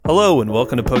Hello and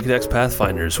welcome to Pokédex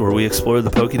Pathfinders, where we explore the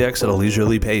Pokédex at a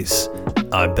leisurely pace.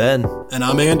 I'm Ben. And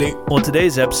I'm Andy. On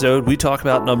today's episode, we talk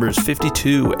about numbers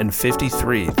 52 and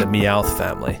 53, the Meowth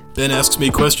family. Ben asks me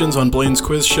questions on Blaine's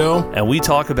quiz show. And we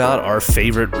talk about our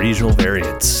favorite regional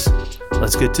variants.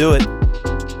 Let's get to it.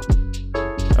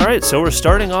 Alright, so we're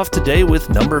starting off today with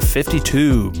number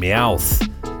 52, Meowth.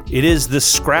 It is the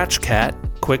Scratch Cat.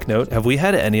 Quick note, have we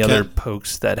had any other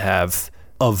pokes that have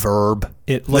a verb?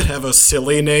 That have a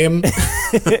silly name?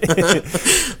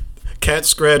 Cat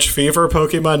Scratch Fever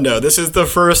Pokemon? No, this is the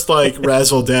first,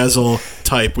 Razzle Dazzle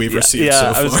type we've received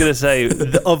so far. I was going to say,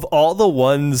 of all the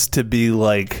ones to be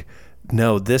like,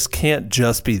 no, this can't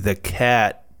just be the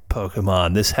cat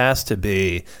Pokemon. This has to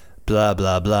be blah,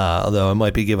 blah, blah. Although I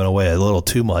might be giving away a little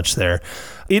too much there.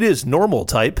 It is normal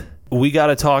type. We got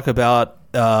to talk about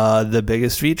the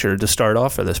biggest feature to start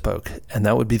off for this poke, and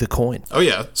that would be the coin. Oh,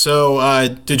 yeah. So,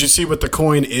 did you see what the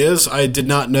coin is? I did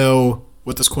not know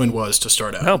what this coin was to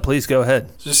start out. No, please go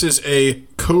ahead. This is a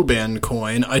Koban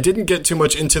coin. I didn't get too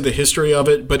much into the history of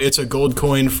it, but it's a gold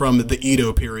coin from the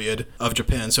Edo period of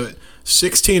Japan. So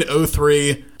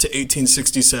 1603 to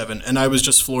 1867, and I was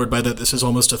just floored by that. This is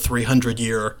almost a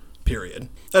 300-year period.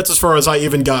 That's as far as I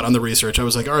even got on the research. I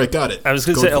was like, all right, got it. I was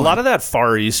going to say, a lot of that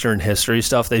Far Eastern history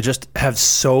stuff, they just have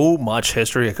so much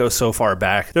history. It goes so far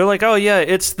back. They're like, oh, yeah,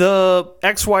 it's the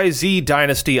XYZ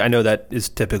dynasty. I know that is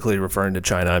typically referring to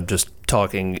China. I'm just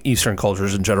talking Eastern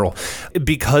cultures in general.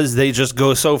 Because they just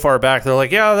go so far back, they're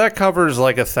like, yeah, that covers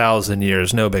 1,000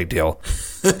 years. No big deal.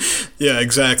 Yeah,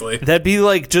 exactly. That'd be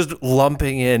just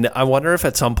lumping in. I wonder if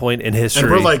at some point in history...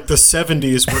 And we're like, the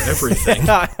 70s were everything.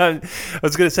 I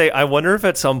was going to say, I wonder if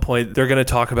at some point they're going to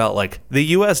talk about the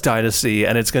U.S. dynasty,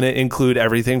 and it's going to include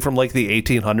everything from the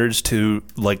 1800s to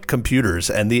computers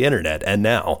and the internet and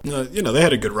now. They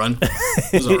had a good run.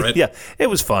 It was all right. Yeah, it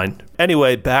was fine.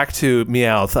 Anyway, back to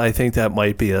Meowth. I think that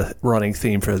might be a running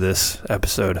theme for this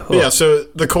episode. Oh. Yeah, so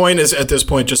the coin is at this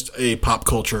point just a pop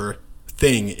culture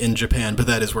thing in Japan, but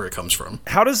that is where it comes from.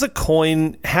 How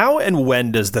and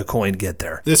when does the coin get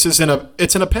there? This is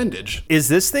it's an appendage. Is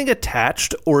this thing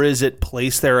attached, or is it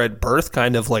placed there at birth,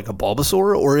 kind of like a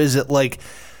Bulbasaur, or is it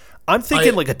I'm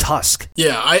thinking a tusk.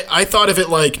 Yeah, I thought of it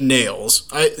like nails.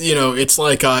 It's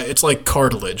like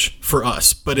cartilage for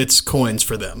us, but it's coins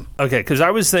for them. Okay, because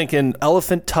I was thinking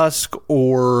elephant tusk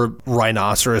or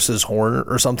rhinoceros's horn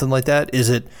or something like that. Is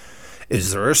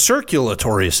there a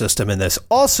circulatory system in this?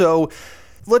 Also,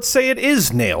 let's say it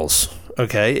is nails.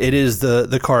 Okay, it is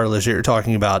the cartilage that you're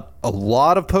talking about. A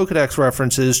lot of Pokedex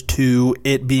references to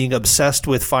it being obsessed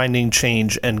with finding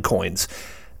change and coins.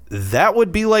 That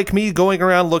would be like me going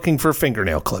around looking for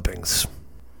fingernail clippings.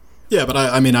 Yeah, but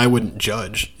I wouldn't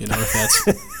judge,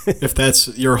 if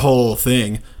that's your whole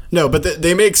thing. No, but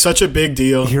they make such a big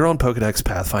deal. Here on Pokedex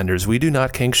Pathfinders, we do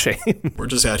not kink shame. We're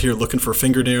just out here looking for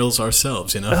fingernails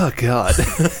ourselves, Oh, God.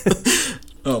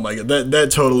 Oh, my God. That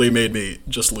totally made me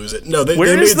just lose it. No, they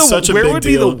made such a big deal. Where would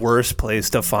be the worst place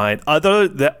to find,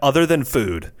 other than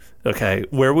food, okay,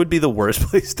 where would be the worst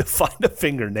place to find a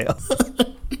fingernail?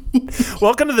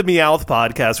 Welcome to the Meowth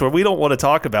podcast, where we don't want to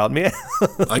talk about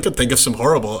Meowth. I could think of some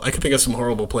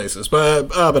horrible places,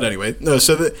 but anyway, no.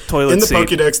 So in the seed.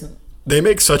 Pokédex, they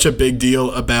make such a big deal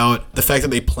about the fact that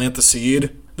they plant the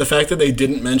seed. The fact that they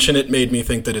didn't mention it made me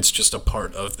think that it's just a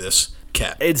part of this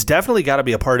cat. It's definitely got to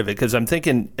be a part of it, because I'm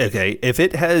thinking, okay, if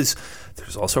it has,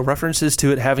 there's also references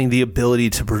to it having the ability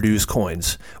to produce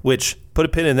coins, which, put a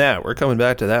pin in that, we're coming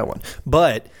back to that one.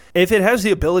 But if it has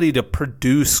the ability to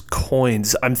produce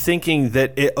coins, I'm thinking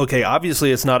that,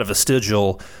 obviously it's not a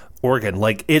vestigial organ,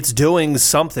 it's doing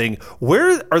something.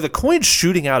 Where are the coins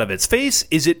shooting out of its face?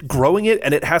 Is it growing it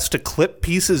and it has to clip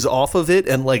pieces off of it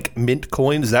and mint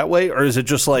coins that way? Or is it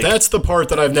just That's the part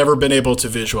that I've never been able to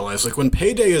visualize. When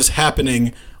payday is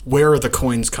happening, where are the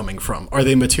coins coming from? Are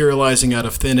they materializing out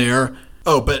of thin air?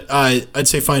 Oh, but I'd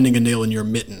say finding a nail in your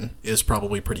mitten is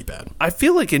probably pretty bad. I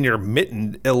feel like in your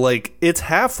mitten, it's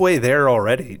halfway there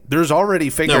already. There's already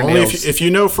fingernails. No, only if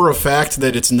you know for a fact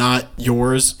that it's not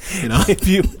yours,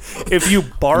 if you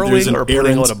borrowing or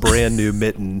putting on a brand new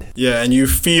mitten. Yeah, and you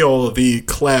feel the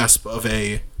clasp of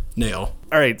a nail.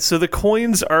 All right, so the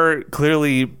coins are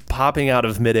clearly popping out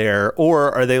of midair,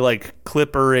 or are they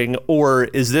clippering, or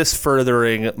is this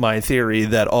furthering my theory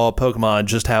that all Pokemon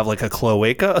just have a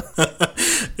cloaca?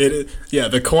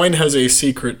 The coin has a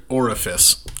secret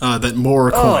orifice that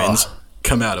more coins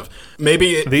come out of.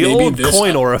 Maybe The maybe old this,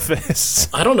 coin orifice.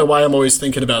 I don't know why I'm always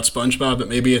thinking about SpongeBob, but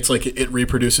maybe it's like it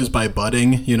reproduces by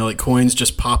budding. You know, like coins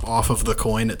just pop off of the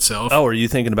coin itself. Oh, are you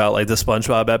thinking about like the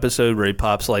SpongeBob episode where he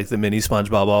pops like the mini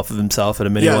SpongeBob off of himself at a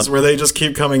mini Yes, one? where they just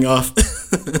keep coming off.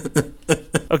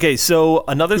 Okay, so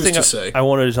another thing to say? I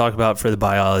wanted to talk about for the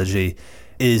biology,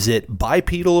 is it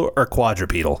bipedal or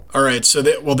quadrupedal? All right, so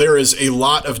there is a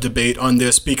lot of debate on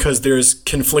this because there's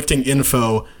conflicting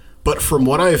info. But from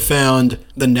what I've found,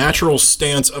 the natural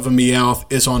stance of a Meowth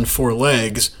is on 4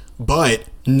 legs, but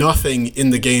nothing in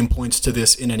the game points to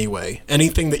this in any way.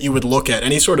 Anything that you would look at,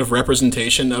 any sort of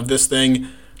representation of this thing,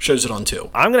 shows it on 2.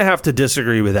 I'm going to have to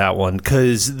disagree with that one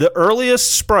because the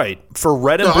earliest sprite for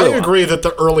red and No, blue... I agree that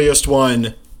the earliest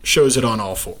one shows it on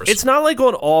all 4s. It's not like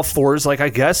on all 4s. Like, I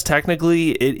guess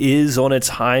technically it is on its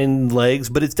hind legs,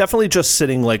 but it's definitely just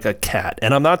sitting like a cat.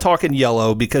 And I'm not talking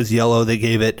yellow because yellow, they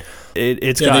gave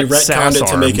it's got they retconned sass it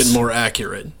to make it arms. more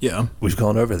accurate. Yeah. We've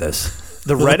gone over this.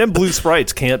 The red and blue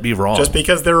sprites can't be wrong. Just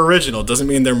because they're original doesn't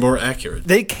mean they're more accurate.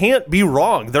 They can't be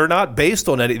wrong. They're not based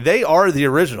on any. They are the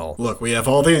original. Look, we have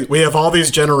all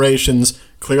these generations.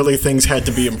 Clearly, things had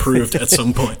to be improved at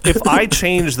some point. If I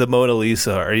change the Mona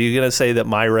Lisa, are you going to say that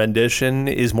my rendition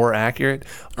is more accurate?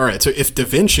 All right, so if Da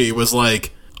Vinci was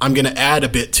like, I'm going to add a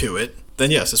bit to it, then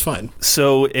yes, it's fine.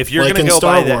 So if you're Like going to in go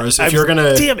Star by Wars, that, if you're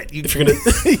gonna- damn it, if you're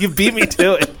gonna- you beat me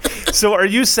to it. So are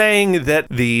you saying that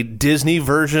the Disney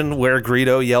version where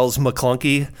Greedo yells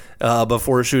McClunky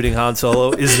before shooting Han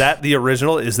Solo, is that the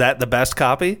original? Is that the best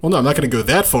copy? Well, no, I'm not going to go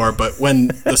that far, but when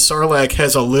the Sarlacc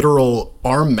has a literal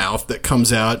arm mouth that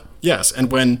comes out, yes,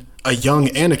 and when a young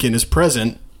Anakin is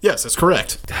present, yes, that's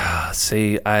correct.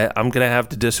 See, I'm going to have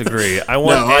to disagree. I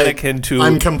want Anakin to...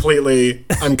 I'm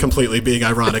completely being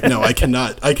ironic. No, I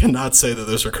cannot say that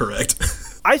those are correct.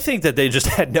 I think that they just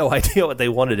had no idea what they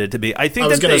wanted it to be. I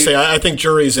was going to say, I think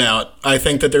jury's out. I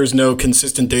think that there's no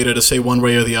consistent data to say one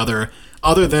way or the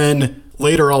other than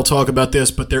later I'll talk about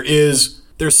this, but there's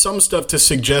some stuff to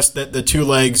suggest that the 2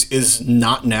 legs is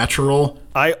not natural.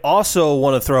 I also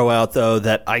want to throw out, though,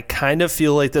 that I kind of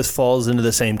feel like this falls into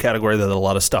the same category that a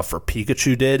lot of stuff for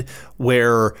Pikachu did,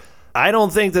 where I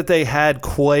don't think that they had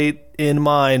quite in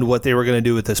mind what they were going to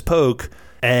do with this poke.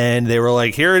 And they were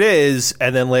like, here it is.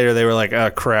 And then later they were like, oh,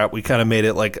 crap, we kind of made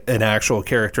it like an actual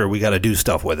character. We got to do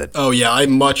stuff with it. Oh, yeah, I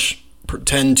much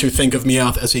tend to think of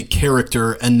Meowth as a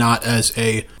character and not as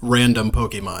a random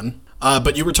Pokemon.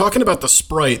 But you were talking about the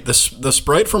sprite. The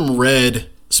sprite from Red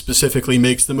specifically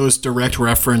makes the most direct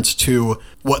reference to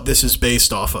what this is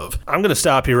based off of. I'm going to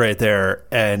stop you right there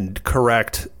and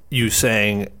correct you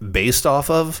saying based off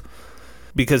of.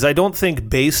 Because I don't think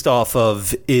based off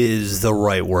of is the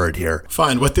right word here.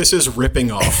 Fine, what this is ripping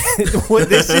off. What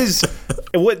this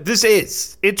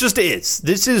is, it just is.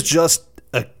 This is just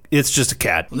it's just a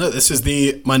cat. No, this is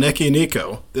the Maneki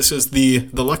Nico. This is the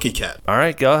Lucky Cat. All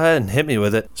right, go ahead and hit me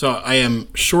with it. So I am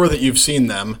sure that you've seen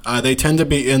them. They tend to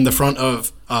be in the front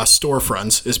of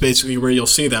storefronts is basically where you'll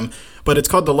see them. But it's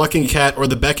called the Lucky Cat or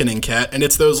the Beckoning Cat, and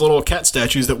it's those little cat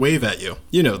statues that wave at you.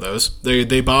 You know those.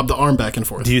 They bob the arm back and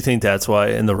forth. Do you think that's why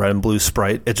in the red and blue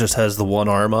sprite it just has the one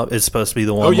arm up? It's supposed to be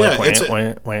the one. Oh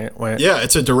yeah, yeah,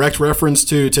 it's a direct reference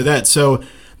to that. So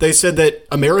they said that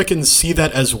Americans see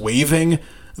that as waving,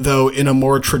 though in a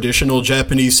more traditional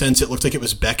Japanese sense, it looked like it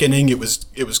was beckoning. It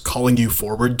was calling you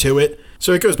forward to it.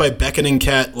 So it goes by Beckoning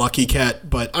Cat, Lucky Cat,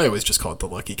 but I always just call it the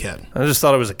Lucky Cat. I just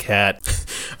thought it was a cat.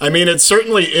 I mean, it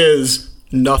certainly is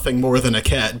nothing more than a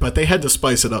cat, but they had to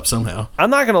spice it up somehow. I'm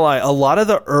not going to lie. A lot of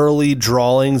the early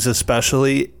drawings,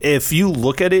 especially, if you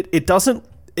look at it,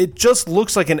 it just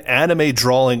looks like an anime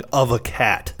drawing of a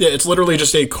cat. Yeah, it's literally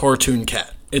just a cartoon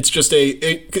cat. It's just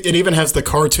it even has the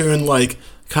cartoon, like,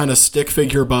 kind of stick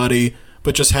figure body,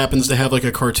 but just happens to have like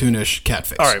a cartoonish cat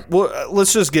face. All right, well,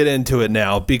 let's just get into it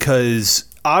now because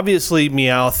obviously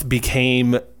Meowth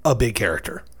became a big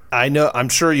character. I'm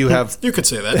sure you have... You could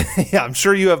say that. Yeah, I'm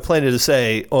sure you have plenty to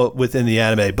say within the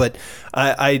anime, but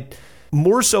I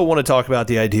more so want to talk about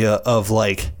the idea of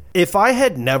like, if I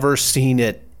had never seen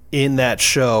it in that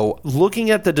show,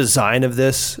 looking at the design of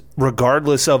this,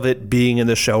 regardless of it being in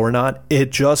the show or not,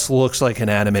 it just looks like an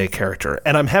anime character.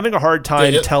 And I'm having a hard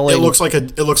time telling... It looks like a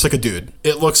dude.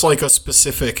 It looks like a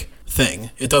specific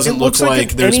thing. It doesn't look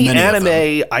like there's any many anime. of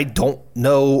them. I don't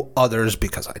know others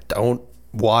because I don't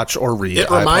watch or read. It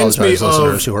reminds me of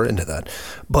listeners who are into that.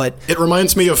 But it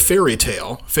reminds me of Fairy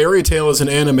Tail. Fairy Tail is an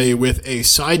anime with a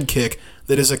sidekick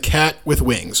that is a cat with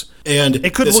wings. And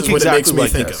it could this look is what exactly it makes me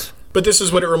like think this. of. But this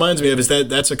is what it reminds me of, is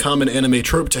that's a common anime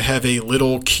trope to have a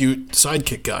little cute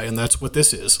sidekick guy, and that's what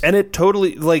this is. And it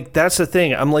totally, like, that's the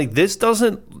thing. I'm like, this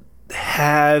doesn't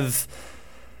have...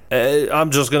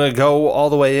 I'm just going to go all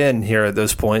the way in here at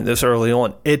this point, this early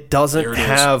on. It doesn't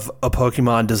have a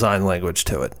Pokemon design language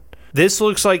to it. This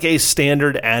looks like a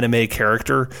standard anime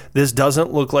character. This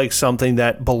doesn't look like something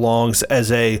that belongs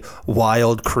as a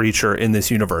wild creature in this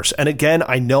universe. And again,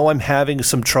 I know I'm having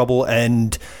some trouble,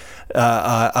 and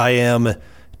I am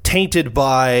tainted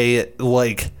by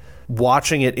like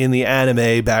watching it in the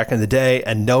anime back in the day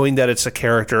and knowing that it's a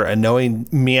character and knowing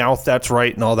Meowth, that's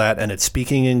right, and all that, and it's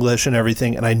speaking English and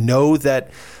everything. And I know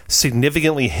that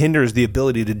significantly hinders the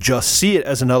ability to just see it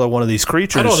as another one of these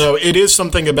creatures. I don't know. It is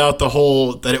something about the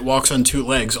whole that it walks on two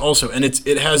legs also, and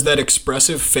it has that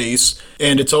expressive face,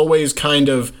 and it's always kind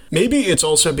of, maybe it's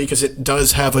also because it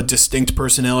does have a distinct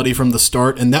personality from the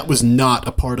start, and that was not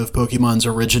a part of Pokemon's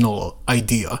original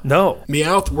idea. No.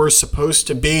 Meowth were supposed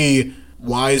to be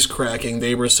wisecracking.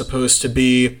 They were supposed to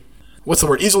be, what's the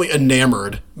word, easily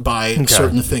enamored by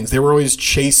certain things. They were always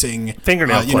chasing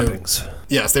fingernail clippings.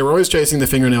 Yes, they were always chasing the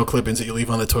fingernail clippings that you leave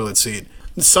on the toilet seat.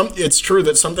 It's true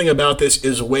that something about this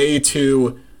is way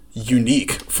too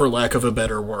unique, for lack of a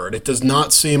better word. It does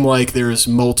not seem like there's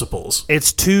multiples.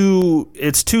 It's too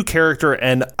character,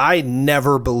 and I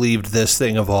never believed this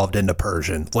thing evolved into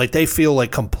Persian. Like, they feel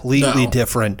like completely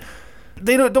different.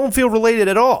 They don't feel related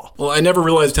at all. Well, I never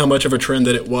realized how much of a trend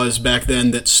that it was back then,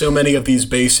 that so many of these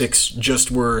basics just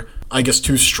were, I guess,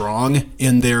 too strong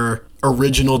in their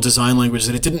original design language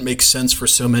that it didn't make sense for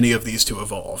so many of these to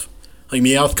evolve. Like,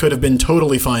 Meowth could have been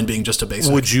totally fine being just a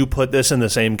basic. Would you put this in the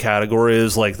same category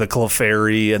as, like, the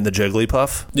Clefairy and the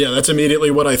Jigglypuff? Yeah, that's immediately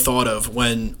what I thought of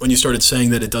when you started saying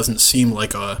that it doesn't seem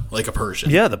like a Persian.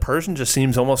 Yeah, the Persian just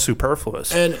seems almost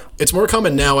superfluous. And it's more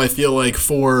common now, I feel like,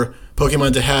 for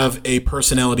Pokemon to have a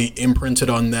personality imprinted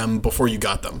on them before you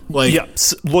got them. Like, yeah,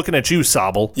 looking at you,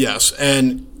 Sobble. Yes,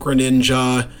 and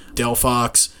Greninja,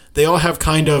 Delphox, they all have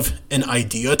kind of an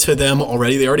idea to them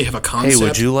already. They already have a concept. Hey,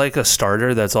 would you like a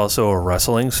starter that's also a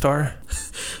wrestling star?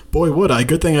 Boy, would I.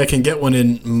 Good thing I can get one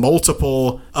in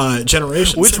multiple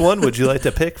generations. Which one would you like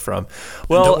to pick from?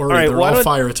 Well, don't worry, all right, they're all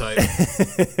fire type.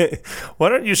 Why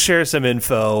don't you share some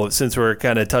info, since we're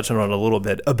kind of touching on it a little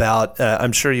bit, about,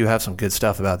 I'm sure you have some good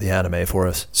stuff about the anime for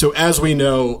us. So as we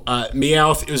know,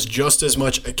 Meowth is just as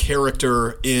much a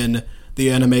character in the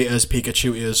anime as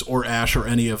Pikachu is, or Ash, or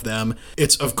any of them.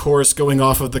 It's, of course, going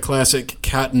off of the classic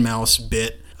cat and mouse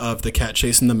bit of the cat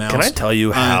chasing the mouse. Can I tell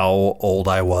you how old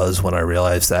I was when I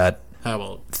realized that? How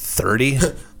old? 30?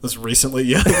 This recently,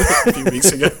 yeah, a few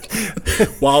weeks ago,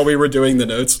 while we were doing the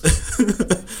notes.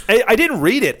 I didn't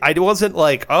read it. I wasn't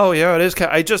like, oh, yeah, it is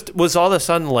cat. I just was all of a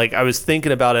sudden, like, I was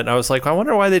thinking about it, and I was like, I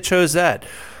wonder why they chose that.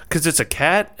 Because it's a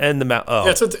cat and the mouse. Oh.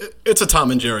 Yeah, it's a Tom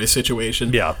and Jerry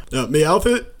situation. Yeah.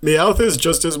 Meowth is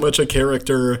just as much a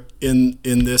character in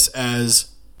this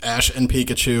as Ash and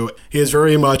Pikachu. He is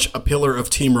very much a pillar of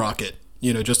Team Rocket,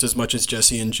 just as much as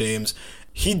Jesse and James.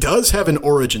 He does have an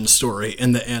origin story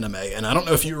in the anime, and I don't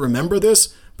know if you remember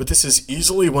this, but this is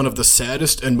easily one of the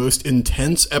saddest and most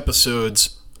intense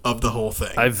episodes of the whole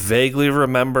thing. I vaguely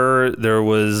remember there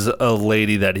was a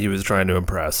lady that he was trying to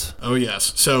impress. Oh,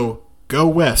 yes. So, Go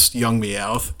West, Young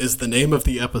Meowth is the name of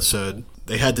the episode.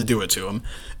 They had to do it to him.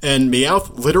 And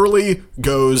Meowth literally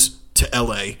goes to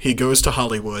LA. He goes to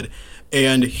Hollywood.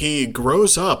 And he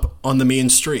grows up on the mean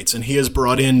streets. And he is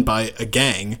brought in by a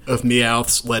gang of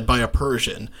Meowths led by a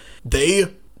Persian.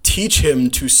 They teach him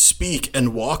to speak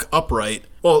and walk upright.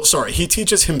 Well, sorry, he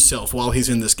teaches himself while he's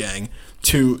in this gang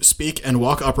to speak and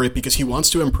walk upright because he wants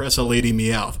to impress a lady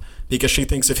Meowth, because she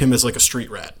thinks of him as like a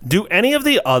street rat. Do any of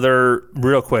the other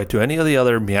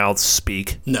Meowths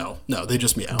speak? No, they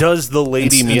just meow. Does the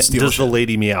lady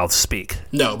Meowth speak?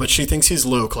 No, but she thinks he's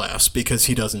low class because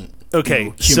he doesn't.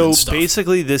 Okay, so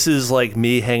basically this is like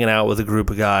me hanging out with a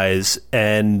group of guys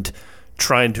and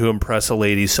trying to impress a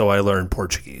lady, so I learned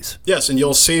Portuguese. Yes, and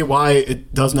you'll see why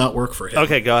it does not work for him.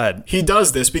 Okay, go ahead. He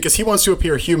does this because he wants to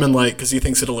appear human-like because he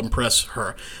thinks it'll impress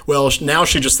her. Well, now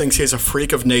she just thinks he's a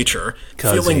freak of nature.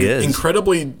 Feeling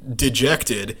incredibly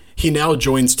dejected, he now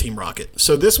joins Team Rocket.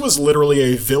 So this was literally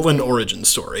a villain origin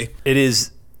story. It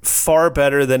is far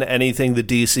better than anything the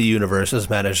DC Universe has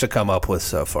managed to come up with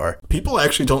so far. People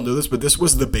actually don't know this, but this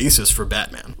was the basis for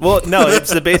Batman. Well, no,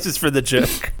 it's the basis for the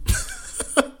joke.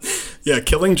 Yeah,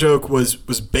 Killing Joke was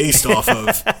based off of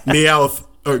Meowth,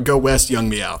 or Go West,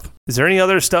 Young Meowth. Is there any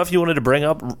other stuff you wanted to bring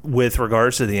up with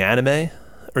regards to the anime?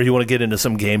 Or you want to get into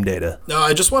some game data? No,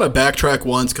 I just want to backtrack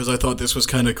once because I thought this was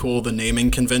kind of cool, the naming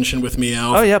convention with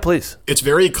Meowth. Oh, yeah, please. It's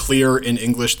very clear in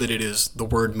English that it is the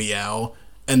word meow,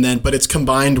 but it's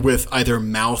combined with either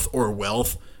mouth or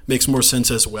wealth. Makes more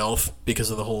sense as wealth because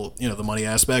of the whole, the money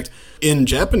aspect. In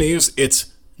Japanese,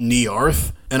 it's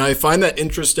Niarth, and I find that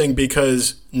interesting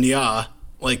because Nya,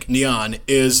 like Neon,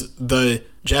 is the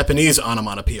Japanese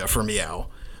onomatopoeia for meow.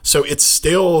 So it's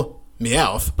still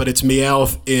Meowth, but it's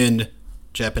Meowth in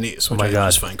Japanese, which I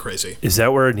just find crazy. Is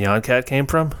that where Nyan Cat came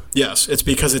from? Yes, it's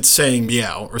because it's saying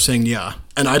meow or saying nya.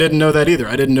 And I didn't know that either.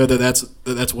 I didn't know that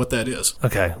that's what that is.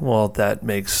 Okay, well, that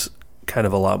makes kind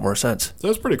of a lot more sense. So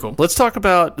that's pretty cool. Let's talk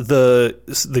about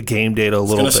the game data a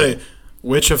little bit. I was going to say,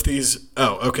 which of these...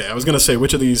 Oh, okay. I was going to say,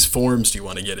 which of these forms do you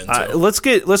want to get into?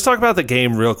 Let's talk about the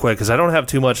game real quick, because I don't have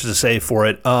too much to say for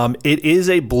it. It is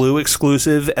a blue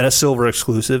exclusive and a silver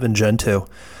exclusive in Gen 2.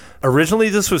 Originally,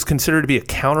 this was considered to be a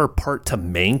counterpart to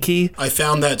Mankey. I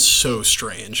found that so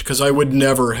strange, because I would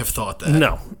never have thought that.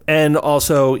 No. And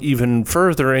also, even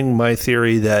furthering my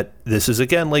theory that this is,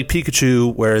 again, like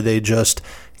Pikachu, where they just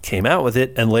came out with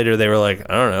it, and later they were like,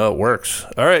 I don't know, it works.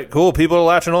 All right, cool, people are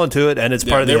latching on to it, and it's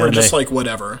part of the anime. They were just like,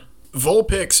 whatever.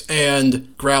 Vulpix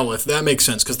and Growlithe, that makes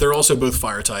sense, because they're also both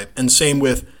fire type. And same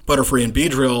with Butterfree and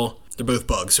Beedrill. They're both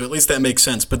bugs, so at least that makes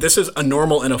sense. But this is a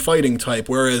normal and a fighting type,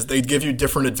 whereas they give you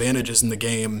different advantages in the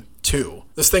game, too.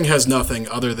 This thing has nothing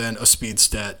other than a speed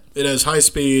stat. It has high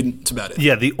speed, that's about it.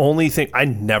 Yeah, the only thing... I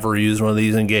never used one of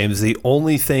these in games. The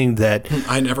only thing that...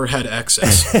 I never had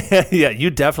access. Yeah, you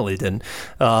definitely didn't.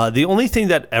 The only thing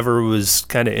that ever was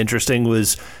kind of interesting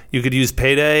was you could use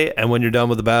Payday, and when you're done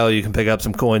with the battle, you can pick up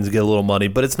some coins and get a little money,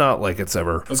 but it's not like it's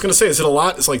ever... I was going to say, is it a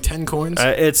lot? It's like 10 coins?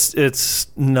 It's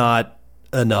not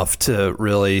enough to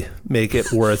really make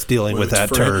it worth dealing with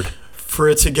that turd. For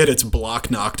it to get its block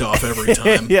knocked off every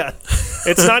time. Yeah.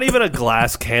 It's not even a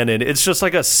glass cannon. It's just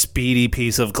like a speedy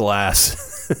piece of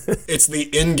glass. It's the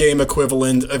in-game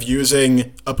equivalent of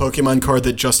using a Pokemon card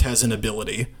that just has an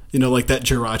ability. You know, like that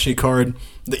Jirachi card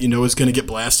that you know is going to get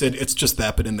blasted. It's just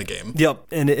that, but in the game. Yep.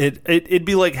 And it'd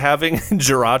be like having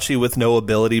Jirachi with no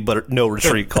ability, but no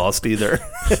retreat cost either.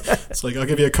 It's like, I'll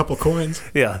give you a couple coins.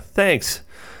 Yeah, thanks.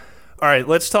 All right,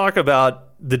 let's talk about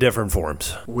the different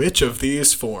forms. Which of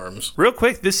these forms? Real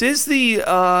quick, this is the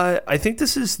I think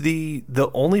this is the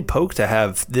only poke to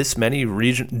have this many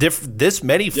this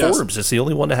many forms. It's the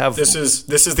only one to have. This is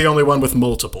the only one with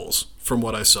multiples from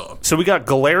what I saw. So we got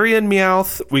Galarian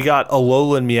Meowth, we got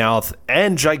Alolan Meowth,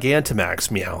 and Gigantamax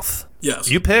Meowth.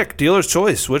 Yes. You pick. Dealer's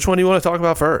choice. Which one do you want to talk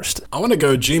about first? I want to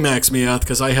go G-Max Meowth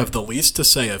because I have the least to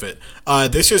say of it.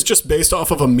 This is just based off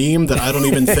of a meme that I don't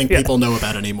even think people know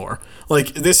about anymore.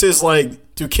 Like, this is like...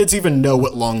 Do kids even know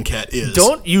what Longcat is?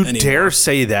 Don't you anymore? Dare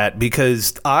say that,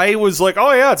 because I was like,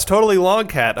 oh yeah, it's totally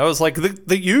Longcat. I was like,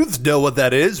 the youths know what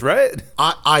that is, right?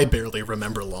 I barely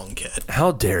remember Longcat.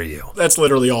 How dare you? That's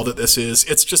literally all that this is.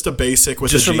 It's just a basic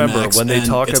with just a G-Max. Just remember, when they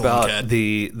talk about Longcat.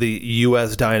 the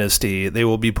U.S. dynasty, they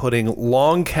will be putting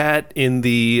Longcat in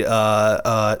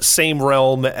the same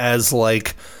realm as,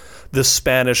 like, the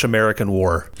Spanish-American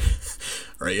War.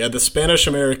 Right, you had the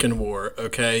Spanish-American War,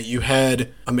 okay? You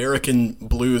had American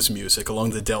blues music along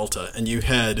the Delta, and you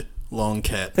had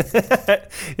Longcat.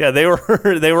 Yeah, they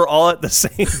were all at the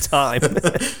same time.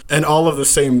 And all of the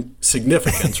same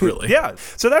significance, really. Yeah,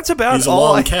 so that's about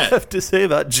all I have to say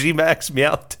about G-Max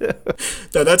Meowth.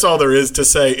 That's all there is to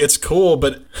say. It's cool,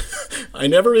 but I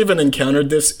never even encountered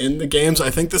this in the games. I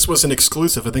think this was an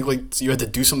exclusive. I think like you had to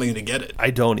do something to get it. I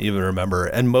don't even remember.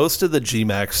 And most of the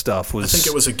G-Max stuff was... I think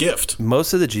it was a gift.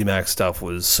 Most of the G-Max stuff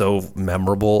was so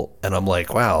memorable, and I'm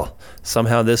like, wow,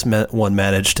 somehow this one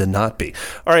managed to not be.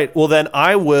 All right, well then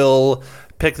I will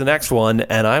pick the next one,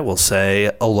 and I will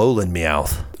say Alolan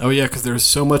Meowth. Oh yeah, because there's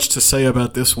so much to say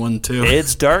about this one too.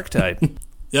 It's dark type.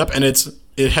 Yep, and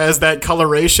it has that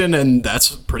coloration, and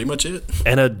that's pretty much it.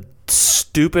 And a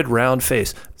stupid round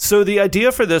face. So the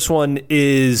idea for this one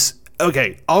is...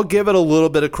 Okay, I'll give it a little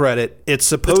bit of credit.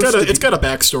 It's got a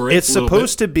backstory. It's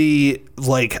supposed to be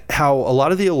like how a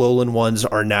lot of the Alolan ones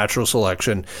are natural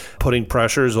selection, putting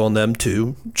pressures on them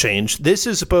to change. This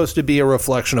is supposed to be a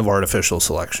reflection of artificial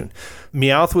selection.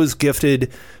 Meowth was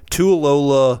gifted to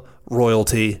Alolan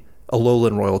royalty,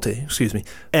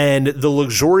 and the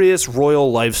luxurious royal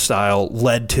lifestyle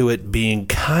led to it being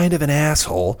kind of an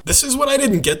asshole. This is what I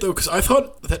didn't get, though, because I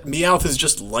thought that Meowth is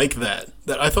just like that.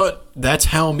 That I thought that's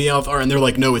how Meowth are, and they're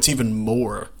like, no, it's even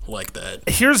more like that.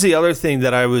 Here's the other thing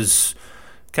that I was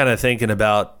kind of thinking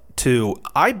about, too.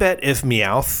 I bet if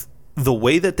Meowth, the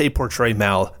way that they portray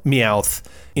Meowth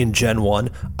in Gen 1,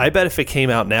 I bet if it came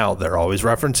out now, they're always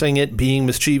referencing it being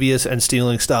mischievous and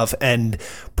stealing stuff and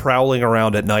prowling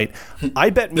around at night. I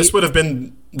bet this would have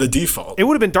been the default. It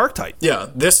would have been dark type. Yeah,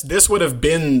 this would have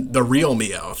been the real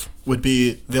Meowth, would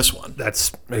be this one.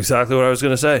 That's exactly what I was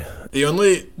going to say. The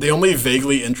only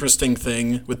vaguely interesting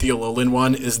thing with the Alolan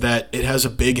one is that it has a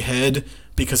big head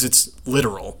because it's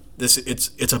literal.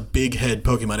 It's a big head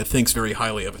Pokemon. It thinks very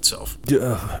highly of itself.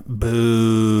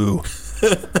 Boo.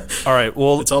 All right,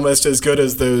 well, It's almost as good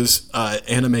as those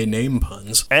anime name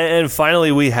puns. and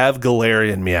finally we have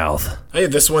Galarian Meowth. Hey,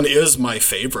 this one is my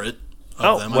favorite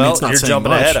of them. I mean, Well, it's not you're saying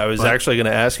jumping much, ahead. I was but actually going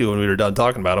to ask you when we were done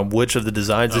talking about them, which of the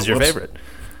designs is your whoops. favorite?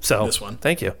 So, This one.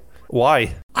 Thank you.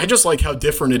 Why? I just like how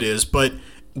different it is, but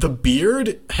the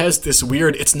beard has this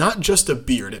weird, it's not just a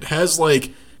beard. It has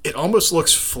like, it almost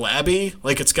looks flabby,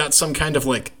 like it's got some kind of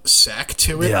like sack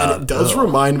to it, Yeah, and it does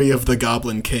remind me of the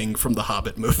Goblin King from the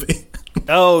Hobbit movie.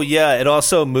 Oh, yeah. It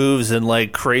also moves in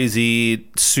like crazy,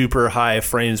 super high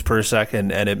frames per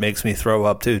second, and it makes me throw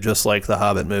up too, just like the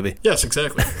Hobbit movie. Yes,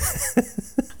 exactly.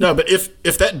 No, but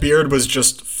if that beard was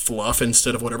just fluff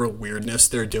instead of whatever weirdness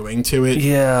they're doing to it,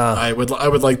 Yeah. I would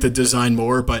like the design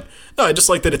more. But no, I just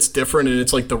like that it's different and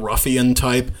it's like the ruffian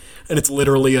type, and it's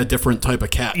literally a different type of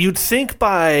cat. You'd think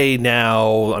by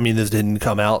now, I mean, this didn't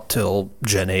come out till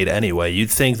Gen 8 anyway,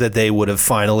 you'd think that they would have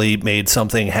finally made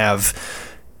something have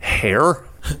hair.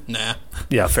 Nah.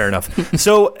 Yeah, fair enough.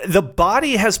 So the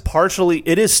body has partially,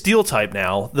 it is steel type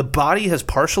now. The body has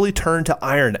partially turned to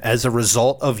iron as a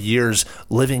result of years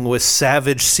living with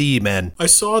savage sea men. I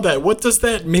saw that. What does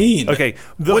that mean? Okay.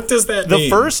 What does that The mean?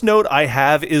 first note I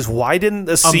have is why didn't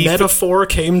the A metaphor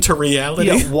came to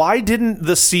reality? Yeah, why didn't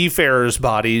the seafarer's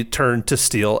body turn to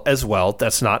steel as well?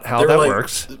 That's not how They're that like-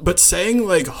 works. But saying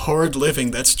like hard living,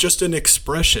 that's just an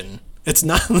expression. It's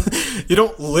not, you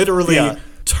don't literally Yeah.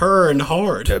 turn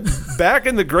hard. Back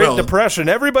in the Great Well- Depression,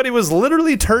 everybody was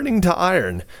literally turning to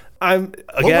iron.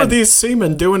 What were these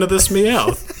seamen doing to this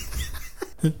Meowth?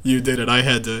 You did it. I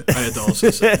had to also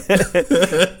say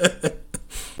it.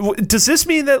 Does this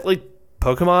mean that like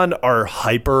Pokemon are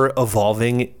hyper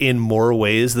evolving in more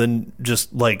ways than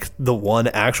just like the one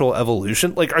actual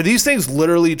evolution? Like, are these things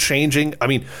literally changing? I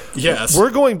mean, Yes.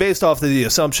 we're going based off of the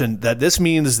assumption that this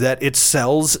means that its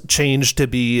cells changed to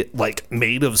be like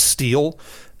made of steel,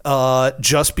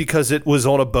 just because it was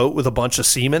on a boat with a bunch of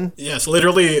seamen. Yes,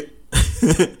 literally,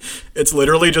 it's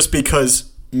literally just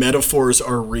because metaphors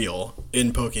are real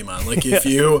in Pokemon. Like, if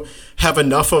you have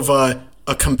enough of a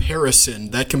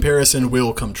comparison, that comparison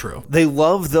will come true. They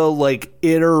love the like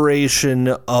iteration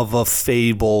of a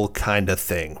fable kind of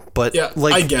thing, but Yeah,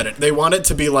 like I get it. They want it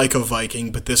to be like a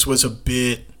Viking, but this was a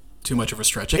bit too much of a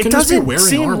stretch. It it can just be doesn't wearing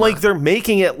seem armor. like they're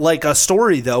making it like a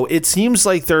story, though. It seems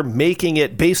like they're making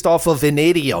it based off of an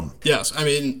idiom. Yes, I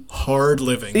mean, hard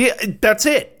living. Yeah, that's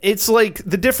it. It's like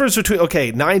the difference between,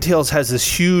 okay, Ninetales has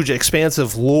this huge,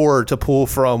 expansive lore to pull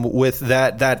from with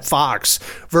that fox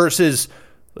versus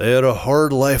they had a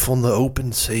hard life on the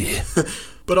open sea.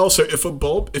 But also,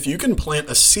 if you can plant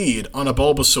a seed on a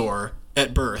Bulbasaur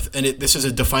at birth, and this is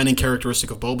a defining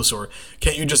characteristic of Bulbasaur,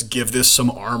 can't you just give this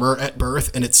some armor at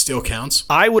birth and it still counts?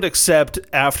 I would accept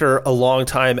after a long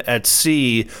time at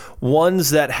sea ones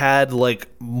that had like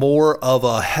more of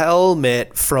a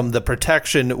helmet from the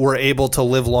protection were able to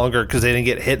live longer because they didn't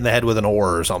get hit in the head with an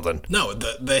oar or something. No,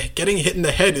 the getting hit in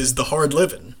the head is the hard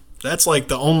living. That's like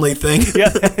the only thing. Yeah,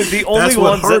 the only That's what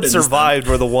ones that hardens them. survived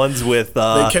were the ones with.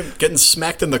 They kept getting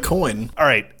smacked in the coin. All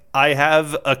right, I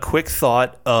have a quick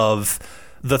thought of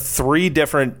the three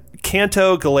different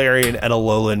Kanto, Galarian, and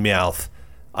Alolan Meowth.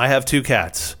 I have two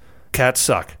cats. Cats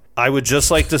suck. I would just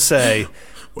like to say,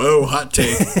 Whoa, hot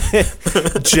take.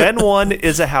 Gen 1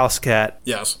 is a house cat.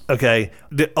 Yes. Okay,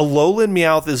 the Alolan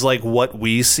Meowth is like what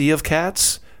we see of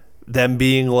cats, them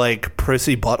being like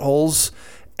prissy buttholes.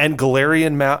 And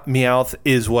Galarian Meowth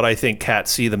is what I think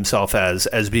cats see themselves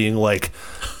as being like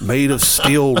made of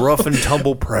steel, rough and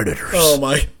tumble predators. Oh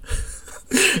my.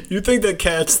 You think that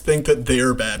cats think that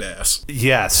they're badass?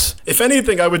 Yes. If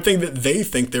anything, I would think that they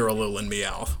think they're Alolan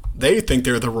Meowth. They think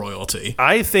they're the royalty.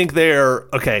 I think they're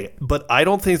okay, but I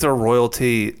don't think they're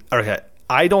royalty. Okay,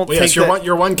 I don't Well, think yes, that,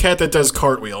 your one cat that does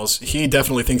cartwheels. He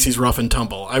definitely thinks he's rough and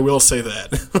tumble. I will say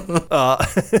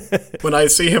that. When I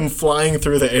see him flying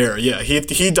through the air, yeah,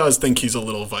 he does think he's a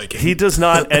little Viking. he does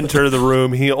not enter the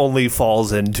room. He only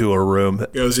falls into a room.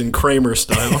 Goes in Kramer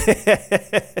style.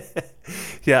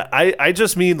 Yeah, I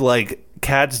just mean like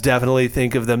cats definitely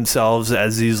think of themselves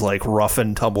as these like rough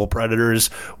and tumble predators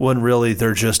when really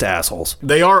they're just assholes.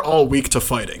 They are all weak to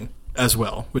fighting as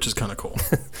well, which is kind of cool.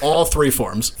 All three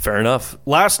forms. Fair enough.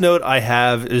 Last note I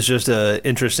have is just an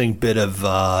interesting bit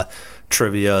of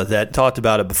trivia that talked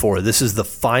about it before. This is the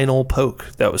final poke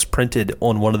that was printed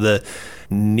on one of the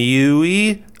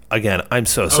Niue. Again, I'm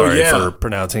so sorry yeah. for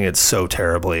pronouncing it so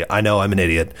terribly. I know I'm an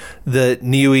idiot. The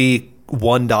Niue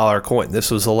 $1 coin.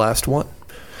 This was the last one.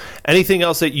 Anything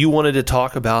else that you wanted to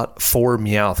talk about for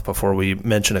Meowth before we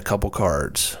mention a couple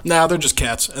cards? Nah, they're just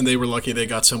cats, and they were lucky they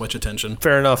got so much attention.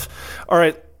 Fair enough. All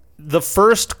right. The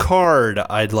first card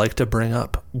I'd like to bring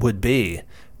up would be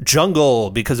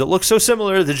Jungle, because it looks so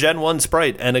similar to the Gen 1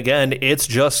 sprite. And again, it's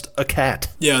just a cat.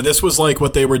 Yeah, this was like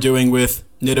what they were doing with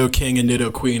Nidoking and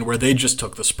Nidoqueen, where they just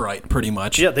took the sprite pretty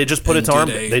much. Yeah, they just put its arm.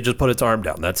 They just put its arm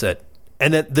down. That's it.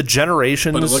 And then the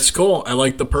generations. But it looks cool. I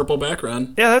like the purple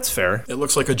background. Yeah, that's fair. It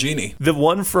looks like a genie. The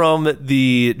one from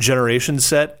the generation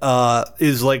set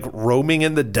is like roaming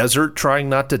in the desert trying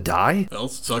not to die. Well,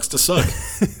 sucks to suck.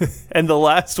 And the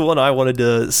last one I wanted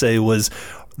to say was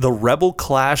the Rebel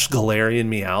Clash Galarian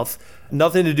Meowth.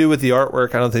 Nothing to do with the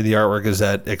artwork. I don't think the artwork is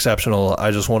that exceptional.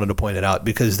 I just wanted to point it out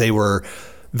because they were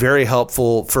very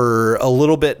helpful for a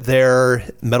little bit there.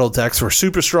 Metal decks were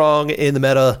super strong in the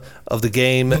meta of the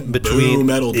game between Boo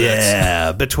metal decks.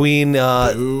 Yeah, between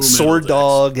Sword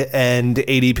Dog and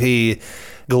ADP.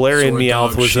 Galarian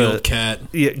Meowth was Shield Cat.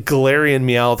 Yeah, Galarian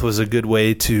Meowth was a good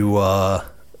way to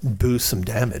boost some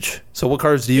damage. So what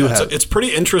cards do you have? It's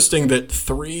pretty interesting that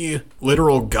 3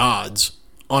 literal gods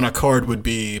on a card would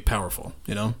be powerful,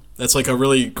 you know? That's like a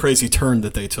really crazy turn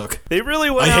that they took. They really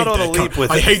went out on a leap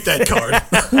with it. I hate that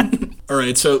card. All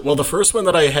right, so, the first one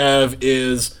that I have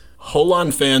is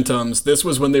Holon Phantoms. This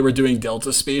was when they were doing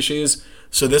Delta Species.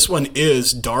 So this one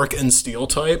is Dark and Steel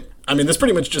type. I mean, this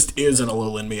pretty much just is an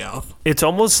Alolan Meowth. It's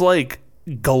almost like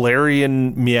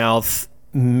Galarian Meowth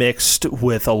mixed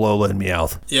with Alolan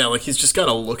Meowth. Yeah, like he's just got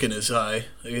a look in his eye.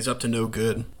 Like he's up to no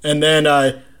good. And then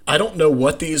I don't know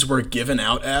what these were given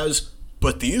out as,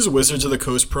 but these Wizards of the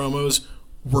Coast promos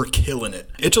were killing it.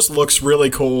 It just looks really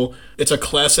cool. It's a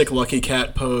classic Lucky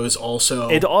Cat pose also.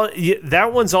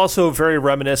 That one's also very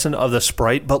reminiscent of the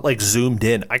sprite, but like zoomed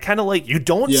in. I kind of like, you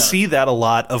don't see that a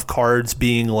lot of cards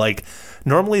being like,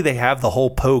 normally they have the whole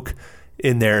poke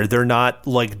in there. They're not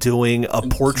like doing a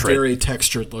portrait. It's very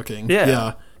textured looking.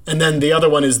 Yeah. And then the other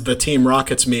one is the Team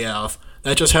Rocket's Meowth.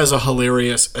 That just has a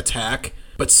hilarious attack.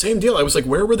 But same deal. I was like,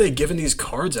 where were they giving these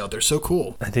cards out? They're so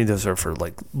cool. I think those are for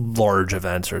like large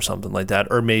events or something like that.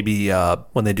 Or maybe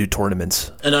when they do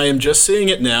tournaments. And I am just seeing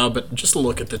it now, but just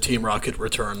look at the Team Rocket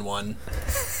return one.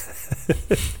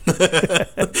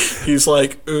 He's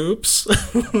like, oops.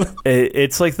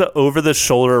 It's like the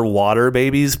over-the-shoulder water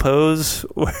babies pose.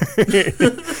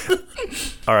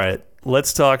 All right,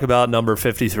 let's talk about number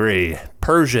 53,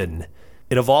 Persian.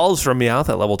 It evolves from Meowth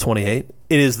at level 28.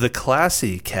 It is the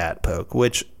classy cat poke,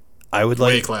 which I would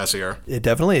like. Way classier. It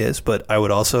definitely is, but I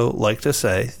would also like to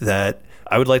say that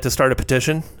I would like to start a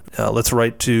petition. Let's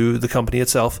write to the company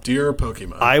itself. Dear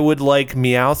Pokemon. I would like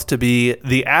Meowth to be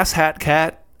the ass hat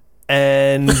cat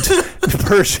and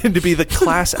Persian to be the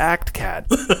class act cat.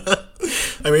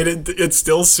 I mean, it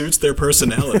still suits their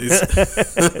personalities.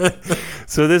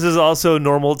 So this is also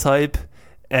normal type.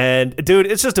 And, dude,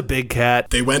 it's just a big cat.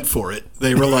 They went for it.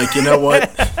 They were like, you know what?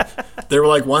 They were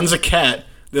like, one's a cat,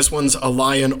 this one's a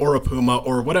lion or a puma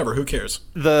or whatever. Who cares?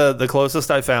 The closest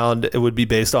I found, it would be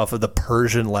based off of the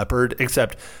Persian leopard,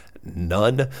 except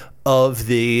none of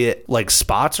the like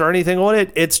spots or anything on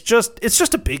it. It's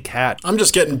just a big cat. I'm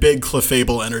just getting big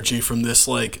Clefable energy from this.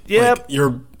 Like, yep.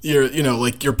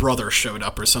 Like your brother showed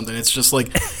up or something. It's just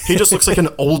like he just looks like an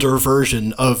older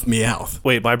version of Meowth.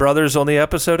 Wait, my brother's on the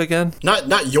episode again?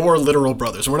 Not your literal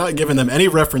brothers. We're not giving them any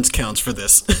reference counts for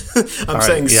this. I'm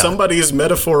saying somebody's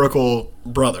metaphorical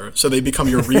brother, so they become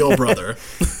your real brother.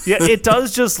 Yeah, it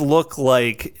does just look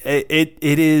like it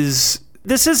is.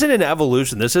 This isn't an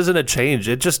evolution. This isn't a change.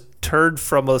 It just turned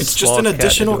from a It's just an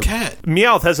additional cat.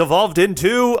 Meowth has evolved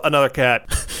into another cat.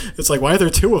 It's like, why are there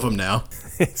 2 of them now?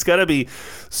 It's got to be...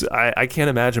 I can't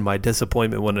imagine my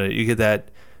disappointment when you get that...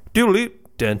 Doodly,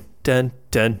 dun, dun,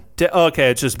 dun, dun. Okay,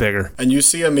 it's just bigger. And you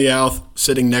see a Meowth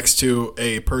sitting next to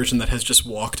a Persian that has just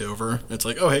walked over. It's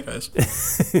like, oh, hey, guys.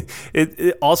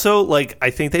 It also, like, I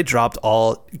think they dropped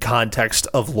all context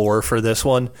of lore for this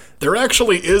one. There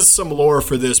actually is some lore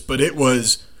for this, but it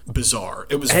was bizarre.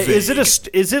 It was vague.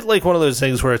 Is it like one of those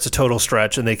things where it's a total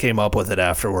stretch and they came up with it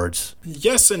afterwards?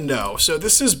 Yes and no. So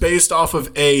this is based off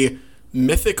of a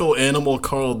mythical animal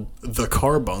called the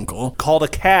carbuncle. Called a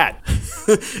cat.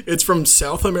 It's from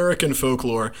South American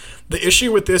folklore. The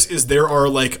issue with this is there are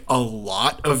like a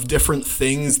lot of different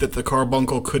things that the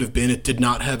carbuncle could have been. It did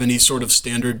not have any sort of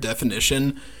standard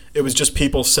definition. It was just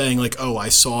people saying like, oh, I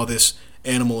saw this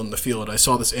animal in the field. I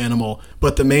saw this animal.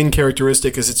 But the main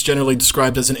characteristic is it's generally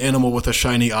described as an animal with a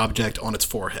shiny object on its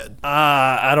forehead.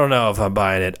 I don't know if I'm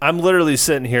buying it. I'm literally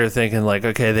sitting here thinking like,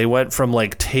 okay, they went from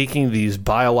like taking these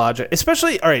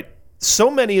especially, all right, so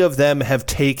many of them have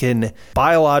taken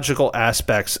biological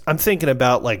aspects. I'm thinking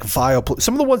about like Vileplume,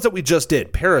 some of the ones that we just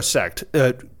did,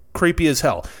 Parasect, creepy as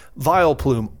hell,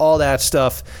 Vileplume, all that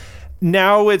stuff.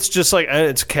 Now it's just like,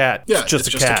 it's a cat. Yeah, it's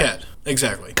just a cat.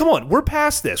 exactly. Come on, we're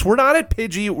past this. We're not at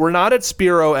Pidgey. We're not at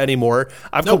Spearow anymore.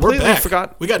 I've No, we're completely back.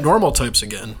 forgot. We got normal types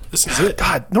again. This is it.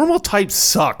 God, normal type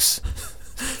sucks.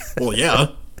 Well, yeah.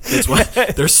 It's why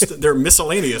they're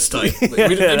miscellaneous type. They're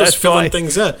that's just filling why.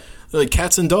 things out. They're like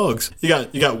cats and dogs. You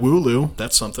got Wooloo.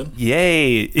 That's something.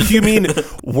 Yay. You mean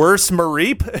worse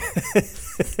Mareep?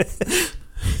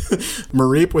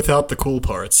 Mareep without the cool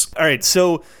parts. All right,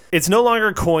 so it's no longer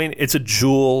a coin, it's a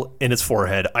jewel in its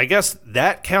forehead. I guess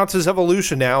that counts as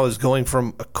evolution now, is going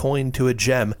from a coin to a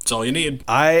gem. That's all you need.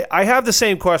 I have the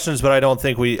same questions, but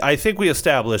I think we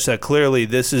established that clearly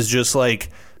this is just like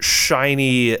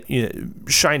shiny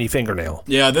fingernail.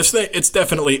 Yeah, this thing, it's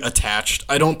definitely attached.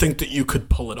 I don't think that you could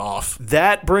pull it off.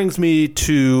 That brings me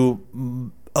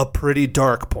to a pretty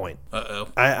dark point. Uh-oh.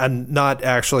 I'm not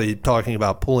actually talking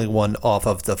about pulling one off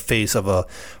of the face of a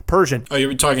Persian. Oh,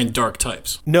 you're talking dark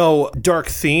types. No, dark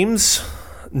themes,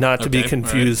 not to be Okay,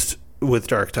 confused with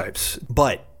dark types.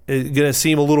 But it's going to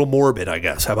seem a little morbid, I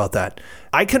guess. How about that?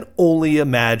 I can only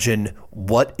imagine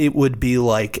what it would be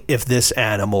like if this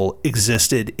animal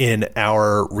existed in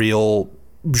our real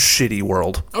shitty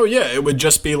world. Oh, yeah, it would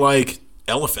just be like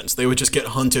elephants. They would just get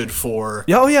hunted for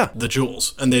Oh, yeah. the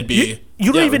jewels, and they'd be... You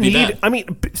don't yeah, it even would be need. bad. I mean,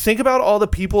 think about all the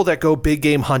people that go big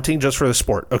game hunting just for the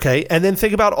sport, okay? And then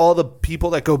think about all the people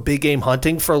that go big game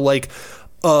hunting for like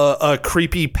a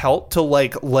creepy pelt to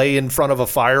like lay in front of a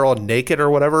fire all naked or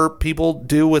whatever people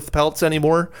do with pelts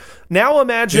anymore. Now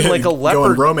imagine like a Going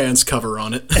leopard. romance cover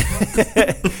on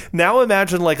it. Now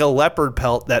imagine like a leopard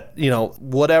pelt that, you know,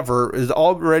 whatever is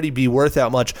already be worth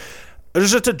that much.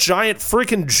 There's just a giant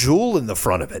freaking jewel in the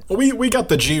front of it. Well, we got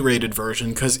the G-rated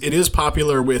version because it is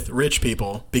popular with rich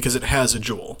people because it has a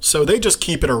jewel. So they just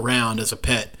keep it around as a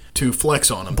pet to flex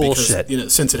on them. Bullshit.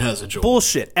 Because, since it has a jewel.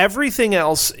 Bullshit. Everything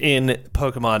else in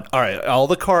Pokemon, all right, all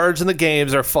the cards and the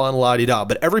games are fun, la-di-da,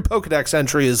 but every Pokedex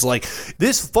entry is like,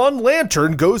 this fun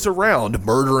lantern goes around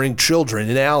murdering children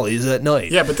in alleys at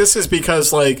night. Yeah, but this is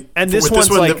because, like, And this with one's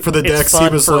this one, like, for the it's decks, fun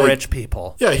he was for like, rich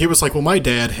people. yeah, he was like, well, my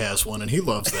dad has one and he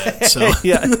loves that. So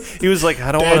Yeah, he was like,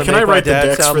 I don't Dad, want to can I make my write the dad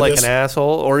decks sound for like this? an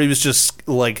asshole. Or he was just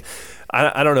like,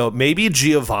 I don't know, maybe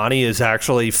Giovanni is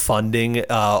actually funding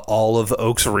all of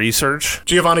Oak's research.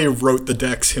 Giovanni wrote the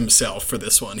decks himself for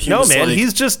this one. No, man,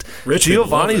 he's just rich people love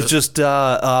Giovanni's this. just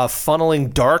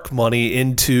funneling dark money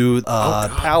into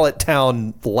Pallet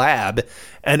Town Lab,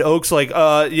 and Oak's like,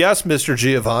 yes, Mr.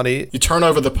 Giovanni, You turn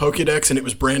over the Pokédex and it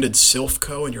was branded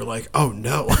Silphco, and you're like, oh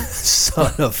no.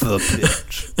 son of a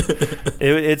bitch.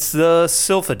 It's the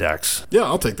Sylphidex. Yeah,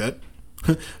 I'll take that.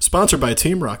 Sponsored by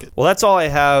Team Rocket. Well, that's all I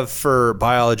have for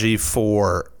biology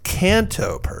for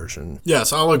Kanto Persian.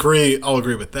 Yes, I'll agree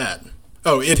with that.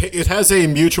 Oh, it has a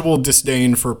mutual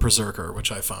disdain for Berserker,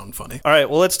 which I found funny. All right,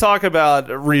 well, let's talk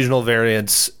about regional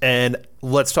variants, and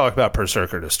let's talk about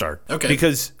Berserker to start. Okay.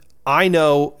 Because I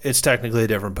know it's technically a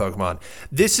different Pokemon.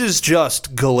 This is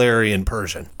just Galarian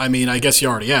Persian. I mean, I guess you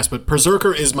already asked, but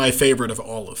Berserker is my favorite of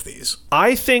all of these.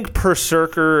 I think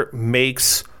Berserker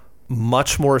makes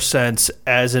much more sense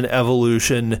as an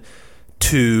evolution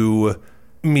to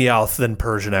Meowth than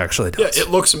Persian actually Yeah, does. it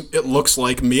looks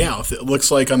like Meowth. It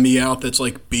looks like a Meowth that's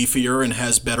like beefier and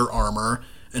has better armor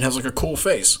and has like a cool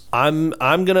face. I'm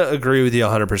gonna agree with you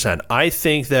 100%. I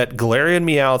think that Galarian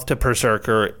Meowth to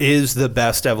Berserker is the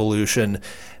best evolution.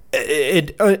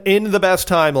 In the best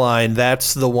timeline,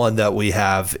 that's the one that we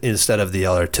have instead of the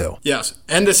other two. Yes,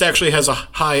 and this actually has a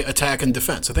high attack and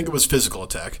defense. I think it was physical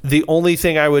attack. The only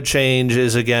thing I would change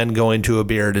is, again, going to a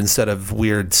beard instead of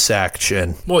weird sack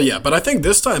chin. Well, yeah, but I think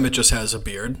this time it just has a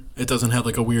beard. It doesn't have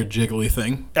like a weird jiggly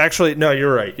thing. Actually, no,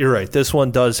 you're right. You're right. This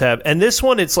one does have, and this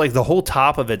one, it's like the whole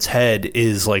top of its head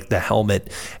is like the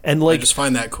helmet, and I like just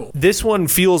find that cool. this one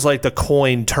feels like the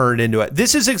coin turned into it.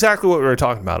 This is exactly what we were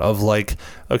talking about. Of like,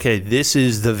 okay, this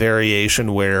is the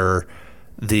variation where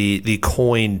the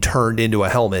coin turned into a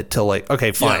helmet to like,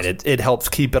 okay, fine, Yes. it helps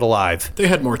keep it alive. They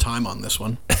had more time on this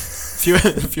one. A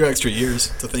few extra years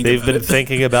to think They've about been it.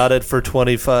 thinking about it for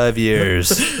 25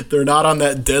 years. They're not on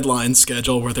that deadline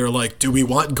schedule where they're like, do we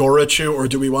want Gorachu or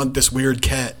do we want this weird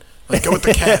cat? Like, go with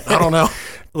the cat. I don't know.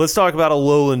 Let's talk about a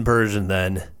lowland Persian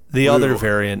then. The other Ooh.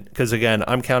 variant, because again,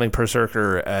 I'm counting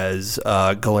Berserker as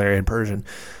Galarian Persian.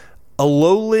 A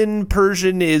lowland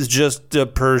Persian is just a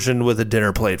Persian with a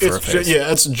dinner plate for a face.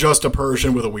 It's just a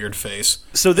Persian with a weird face.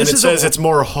 So this and it is says it's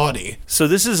more haughty. So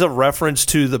this is a reference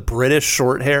to the British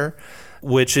short hair,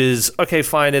 which is, okay,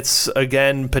 fine. It's,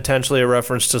 again, potentially a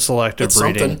reference to selective It's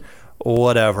breeding. something.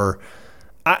 Whatever.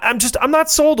 I'm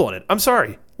not sold on it. I'm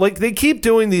sorry. Like, they keep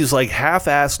doing these, like,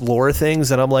 half-assed lore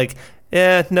things, and I'm like,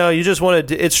 Yeah, no, you just want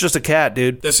to. It's just a cat,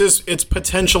 dude. It's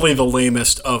potentially the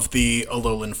lamest of the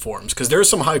Alolan forms, because there's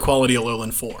some high-quality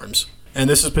Alolan forms, and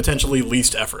this is potentially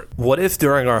least effort. What if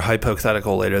during our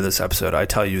hypothetical later this episode, I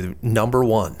tell you number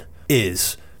one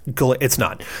is... It's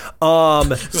not.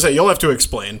 So you'll have to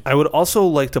explain. I would also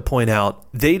like to point out,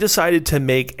 they decided to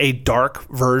make a dark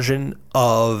version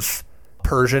of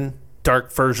Persian.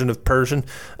 Which,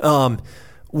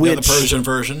 The Persian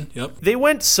version, yep. They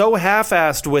went so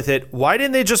half-assed with it. Why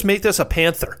didn't they just make this a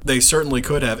panther? They certainly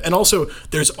could have. And also,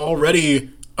 there's already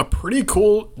a pretty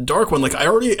cool dark one. Like, I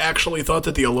already actually thought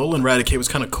that the Alolan Raticate was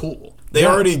kind of cool. They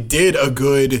already did a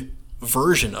good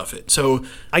version of it. So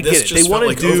I get it. Just felt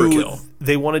like overkill.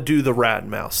 They want to do the rat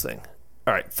and mouse thing.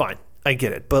 All right, fine. I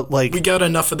get it. But like, we got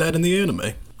enough of that in the anime.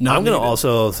 I'm going to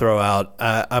also throw out,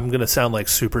 I'm going to sound like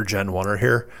super Gen 1er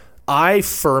here. I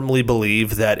firmly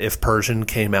believe that if Persian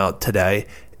came out today,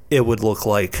 it would look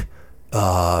like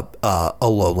a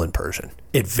Alolan Persian.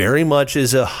 It very much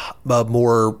is a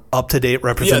more up-to-date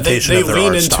representation of their art style.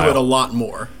 They lean into it a lot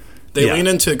more. They lean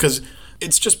into, because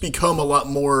it's just become a lot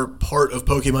more part of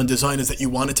Pokemon design, is that you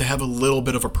want it to have a little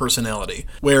bit of a personality,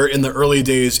 where in the early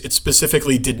days it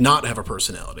specifically did not have a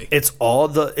personality. It's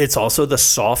also the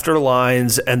softer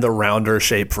lines and the rounder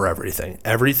shape for everything.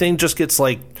 Everything just gets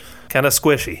like kind of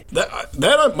squishy.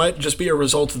 That might just be a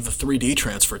result of the 3D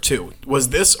transfer too. Was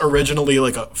this originally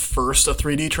like a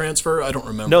 3D transfer? I don't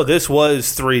remember. No, this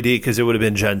was 3D because it would have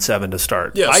been Gen 7 to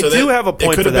start. Yeah, so I do have a point for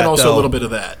that. It could have been also a little bit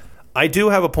of that. I do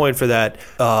have a point for that.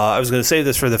 I was going to say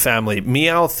this for the family.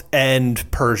 Meowth and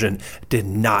Persian did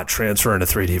not transfer into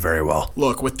 3D very well.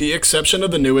 Look, with the exception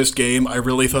of the newest game, I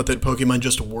really thought that Pokemon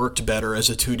just worked better as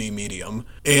a 2D medium.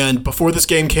 And before this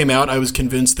game came out, I was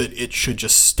convinced that it should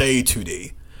just stay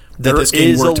 2D. There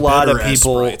is a lot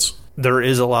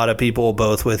of people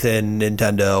both within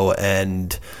Nintendo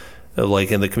and like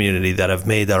in the community that have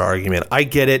made that argument. I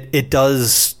get it. It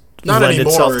does lend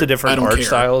itself to different art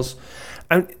styles.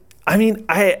 I mean,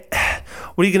 what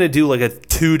are you going to do, like a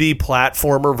 2D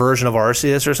platformer version of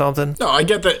Arceus or something? No, I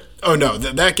get that. Oh, no,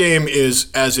 that game is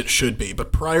as it should be.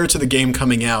 But prior to the game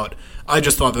coming out, I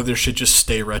just thought that there should just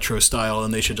stay retro style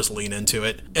and they should just lean into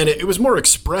it. And it was more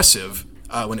expressive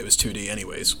when it was 2D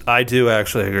anyways. I do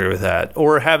actually agree with that.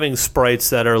 Or having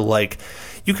sprites that are like,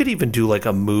 you could even do like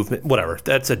a movement, whatever.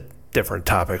 That's a different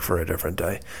topic for a different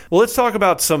day. Well, let's talk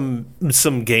about some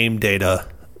game data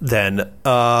then,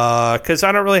 because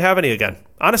I don't really have any again.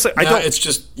 Honestly, I don't. It's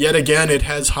just, yet again, it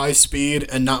has high speed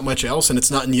and not much else, and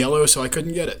it's not in yellow, so I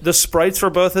couldn't get it. The sprites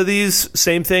for both of these,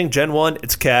 same thing. Gen 1,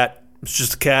 it's a cat. It's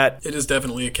just a cat. It is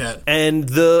definitely a cat. And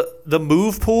the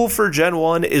move pool for Gen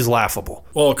 1 is laughable.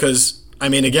 Well, because, I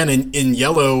mean, again, in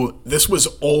yellow, this was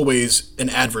always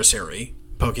an adversary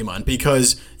Pokemon,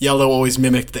 because yellow always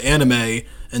mimicked the anime,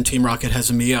 and Team Rocket has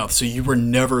a Meowth, so you were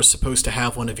never supposed to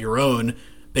have one of your own,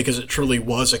 because it truly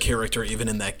was a character even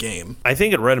in that game. I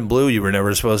think in Red and Blue, you were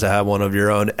never supposed to have one of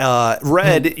your own.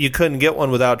 Red, you couldn't get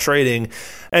one without trading.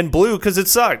 And Blue, because it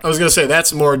sucked. I was going to say,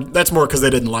 that's more because they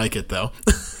didn't like it, though.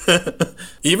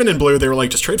 Even in Blue, they were like,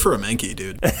 just trade for a Mankey,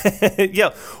 dude.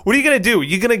 Yeah. What are you going to do?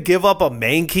 You're going to give up a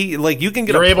Mankey? Like, you can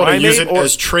get You're a able to use it or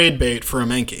as trade bait for a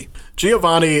Mankey.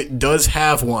 Giovanni does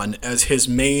have one as his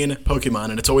main Pokemon,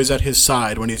 and it's always at his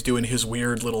side when he's doing his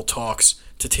weird little talks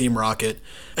to Team Rocket.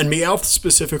 And Meowth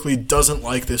specifically doesn't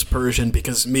like this Persian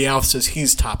because Meowth says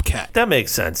he's top cat. That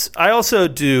makes sense. I also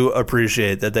do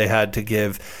appreciate that they had to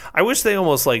give... I wish they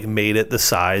almost like made it the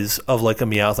size of like a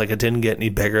Meowth. Like it didn't get any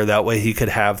bigger. That way he could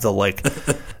have the like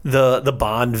the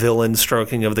Bond villain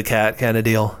stroking of the cat kind of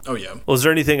deal. Oh, yeah. Well, is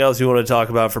there anything else you want to talk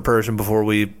about for Persian before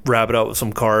we wrap it up with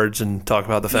some cards and talk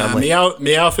about the family?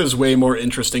 Meowth is way more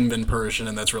interesting than Persian,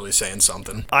 and that's really saying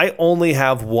something. I only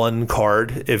have one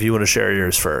card if you want to share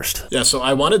yours first. Yeah, so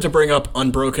I wanted to bring up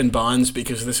Unbroken Bonds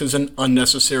because this is an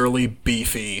unnecessarily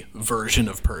beefy version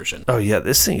of Persian. Oh yeah,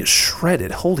 this thing is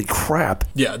shredded. Holy crap.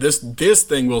 Yeah, this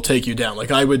thing will take you down.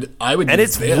 Like I would and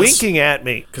it's winking at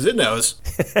me. Because it knows.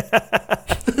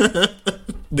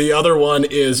 The other one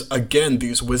is, again,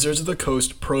 these Wizards of the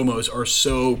Coast promos are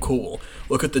so cool.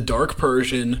 Look at the Dark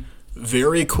Persian,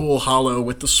 very cool holo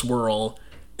with the swirl,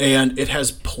 and it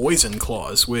has Poison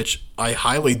Claws, which I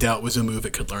highly doubt was a move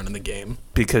it could learn in the game.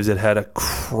 Because it had a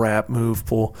crap move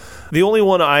pool. The only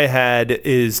one I had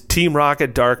is Team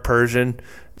Rocket Dark Persian.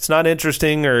 It's not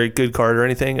interesting or a good card or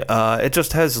anything. It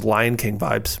just has Lion King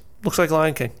vibes. Looks like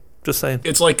Lion King. Just saying.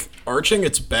 It's like arching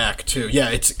its back, too. Yeah,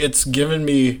 it's giving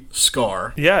me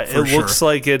Scar. Yeah, it looks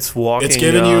like it's walking... It's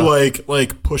giving you,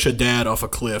 like push a dad off a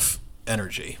cliff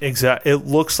energy. Exactly. It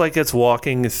looks like it's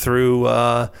walking through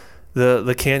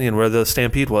the canyon where the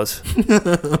stampede was.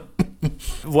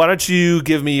 Why don't you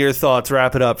give me your thoughts,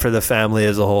 wrap it up for the family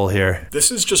as a whole here.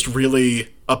 This is just really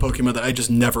a Pokemon that I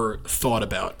just never thought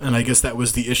about. And I guess that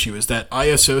was the issue, is that I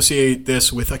associate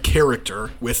this with a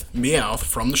character, with Meowth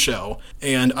from the show,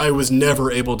 and I was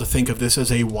never able to think of this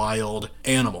as a wild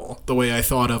animal, the way I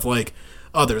thought of, like,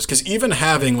 others. Because even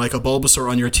having, like, a Bulbasaur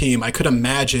on your team, I could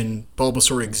imagine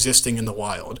Bulbasaur existing in the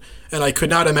wild. And I could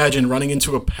not imagine running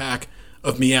into a pack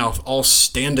of Meowth all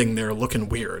standing there looking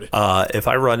weird. If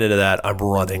I run into that, I'm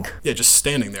running. Yeah, just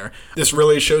standing there. This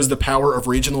really shows the power of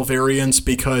regional variants,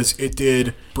 because it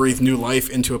did breathe new life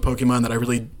into a Pokemon that I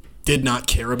really did not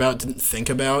care about, didn't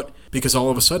think about, because all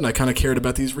of a sudden I kind of cared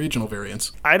about these regional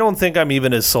variants. I don't think I'm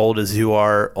even as sold as you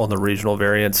are on the regional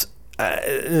variants.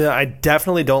 I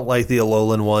definitely don't like the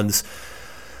Alolan ones.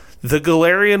 The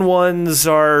Galarian ones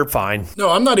are fine. No,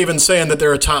 I'm not even saying that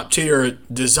they're a top-tier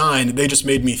design. They just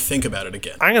made me think about it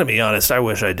again. I'm going to be honest, I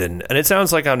wish I didn't. And it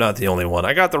sounds like I'm not the only one.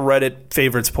 I got the Reddit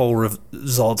favorites poll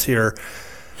results here.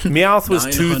 Meowth was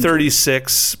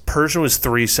 236. Persian was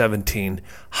 317.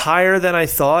 Higher than I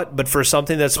thought, but for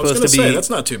something that's supposed to be...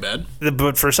 that's not too bad.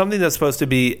 But for something that's supposed to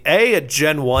be, A, a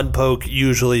Gen 1 poke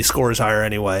usually scores higher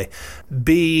anyway.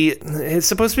 B, it's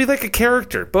supposed to be like a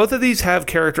character. Both of these have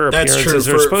character appearances. That's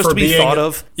true. They're supposed to be thought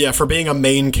of. Yeah, for being a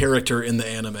main character in the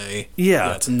anime.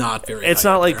 Yeah, it's not very It's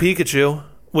not like Pikachu.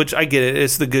 Which, I get it,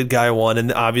 it's the good guy one, and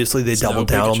obviously they doubled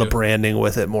down on the branding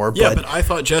with it more. Yeah, but I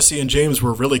thought Jesse and James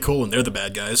were really cool, and they're the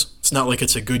bad guys. It's not like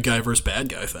it's a good guy versus bad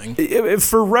guy thing.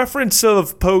 For reference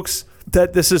of pokes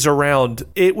that this is around,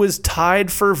 it was tied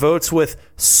for votes with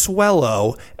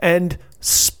Swellow and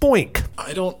Spoink.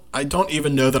 I don't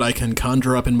even know that I can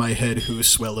conjure up in my head who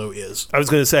Swellow is. I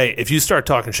was going to say, if you start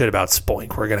talking shit about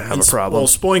Spoink, we're going to have a problem. Well,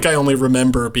 Spoink I only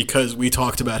remember because we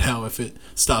talked about how if it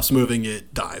stops moving,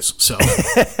 it dies. So,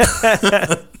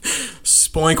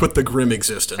 Spoink with the grim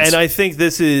existence. And I think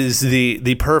this is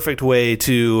the perfect way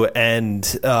to end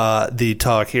the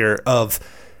talk here of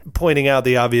pointing out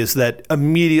the obvious, that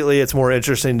immediately it's more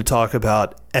interesting to talk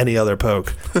about any other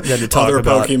poke than to talk other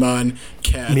about Pokemon,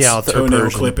 cats, Meowth, toenail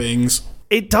clippings.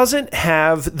 It doesn't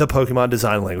have the Pokemon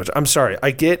design language. I'm sorry. I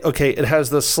get, okay, it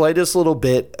has the slightest little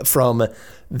bit from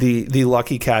the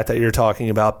Lucky Cat that you're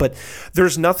talking about, but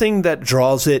there's nothing that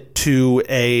draws it to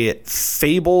a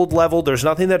fabled level. There's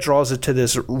nothing that draws it to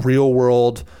this real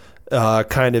world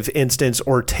kind of instance,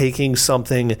 or taking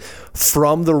something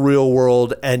from the real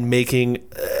world and making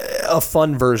a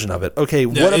fun version of it. Okay,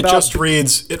 yeah, what about...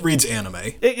 It reads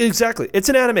anime. Exactly. It's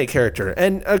an anime character.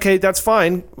 And, okay, that's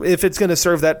fine if it's going to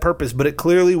serve that purpose, but it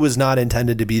clearly was not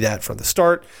intended to be that from the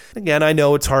start. Again, I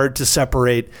know it's hard to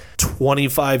separate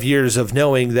 25 years of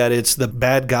knowing that it's the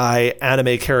bad guy,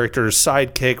 anime character's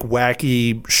sidekick,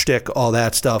 wacky shtick, all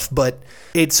that stuff, but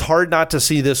it's hard not to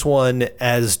see this one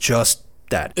as just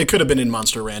that. It could have been in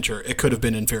Monster Rancher. It could have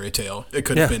been in Fairy Tail. It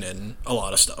could have been in a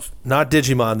lot of stuff. Not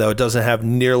Digimon, though. It doesn't have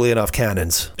nearly enough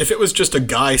cannons. If it was just a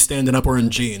guy standing up wearing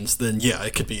jeans, then yeah,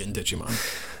 it could be in Digimon.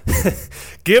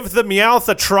 Give the Meowth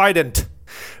a trident.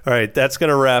 All right, that's going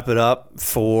to wrap it up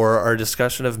for our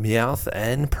discussion of Meowth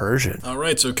and Persian. All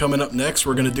right, so coming up next,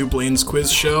 we're going to do Blaine's quiz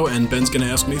show, and Ben's going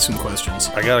to ask me some questions.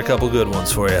 I got a couple good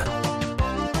ones for you.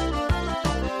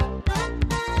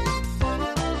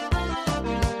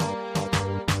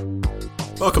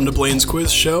 Welcome to Blaine's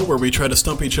Quiz Show, where we try to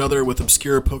stump each other with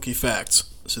obscure Poke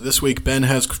facts. So this week, Ben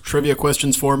has trivia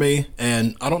questions for me,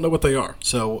 and I don't know what they are.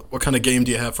 So what kind of game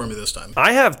do you have for me this time?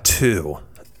 I have two.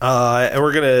 And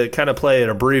we're going to kind of play an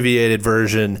abbreviated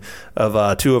version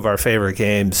of two of our favorite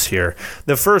games here.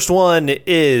 The first one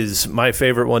is my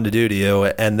favorite one to do to you,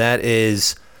 and that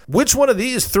is... which one of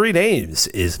these three names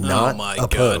is not a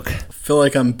poke? I feel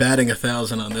like I'm batting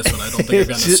 1,000 on this one. I don't think I've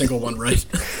gotten a single one right.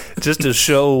 Just to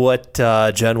show what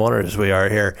Gen 1ers we are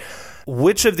here.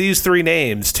 Which of these three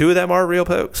names, two of them are real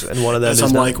pokes, and one of them is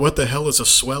I'm not. like, what the hell is a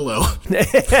Swellow?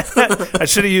 I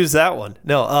should have used that one.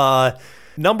 No,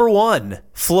 number one,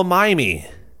 Flamimi.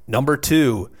 Number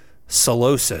two,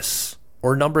 Solosis.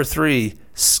 Or number three,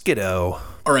 Skiddo.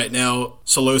 All right, now,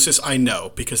 Solosis I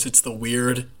know, because it's the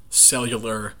weird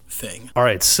cellular thing. All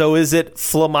right, so is it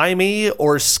Flamimi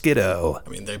or Skiddo? I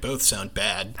mean, they both sound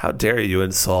bad. How dare you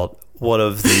insult one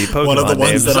of the Pokemon one of the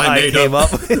ones names that I came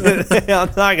up with. I'm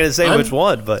not going to say which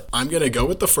one, but... I'm going to go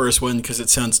with the first one because it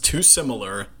sounds too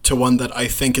similar to one that I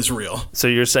think is real. So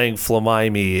you're saying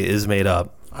Flamimi is made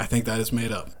up? I think that is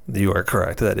made up. You are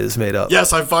correct. That is made up.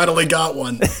 Yes, I finally got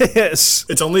one. Yes.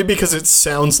 It's only because it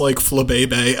sounds like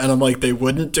Flabebe, and I'm like, they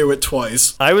wouldn't do it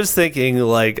twice. I was thinking,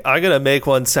 like, I'm going to make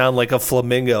one sound like a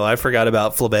flamingo. I forgot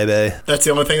about Flabebe. That's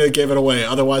the only thing that gave it away.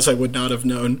 Otherwise, I would not have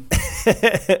known.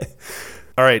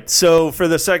 All right, so for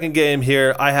the second game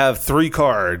here, I have three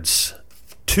cards.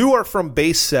 2 are from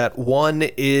base set. 1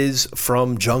 is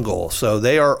from Jungle. So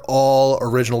they are all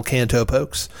original Kanto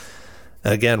pokes.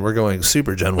 Again, we're going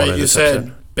super Gen 1. Wait, you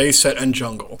said base set and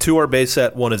Jungle. 2 are base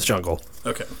set, 1 is Jungle.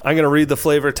 Okay. I'm going to read the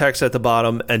flavor text at the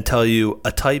bottom and tell you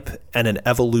a type and an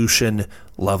evolution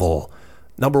level.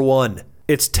 Number 1,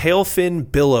 its tail fin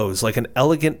billows like an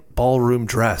elegant ballroom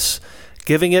dress,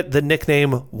 giving it the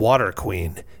nickname Water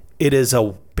Queen. It is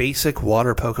a basic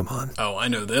water Pokemon. Oh, I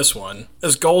know this one.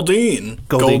 It's Goldeen.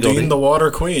 Goldeen, the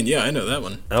Water Queen. Yeah, I know that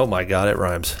one. Oh my god, it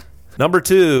rhymes. Number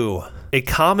 2, a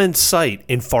common sight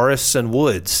in forests and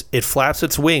woods. It flaps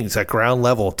its wings at ground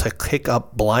level to kick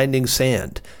up blinding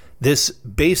sand. This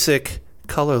basic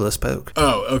colorless poke.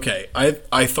 Oh, okay.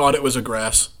 I thought it was a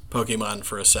grass Pokemon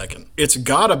for a second. It's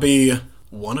gotta be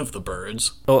one of the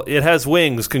birds. Oh, it has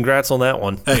wings. Congrats on that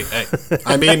one. Hey.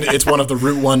 I mean, it's one of the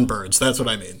Route 1 birds. That's what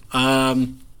I mean.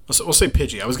 We'll say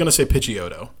Pidgey. I was going to say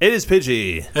Pidgeotto. It is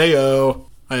Pidgey. Hey-o.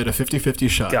 I had a 50-50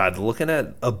 shot. God, looking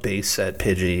at a base set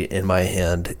Pidgey in my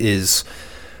hand is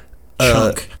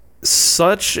Chunk.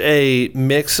 Such a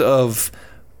mix of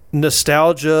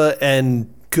nostalgia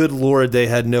and good lord, they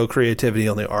had no creativity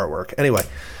on the artwork. Anyway.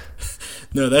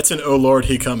 No, that's an oh lord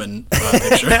he coming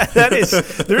picture.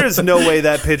 There is no way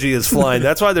that Pidgey is flying.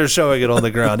 That's why they're showing it on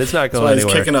the ground. It's not going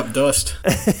anywhere. He's anywhere. kicking up dust.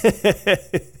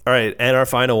 All right, and our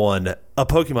final one. A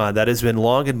Pokemon that has been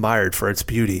long admired for its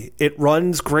beauty. It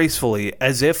runs gracefully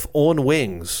as if on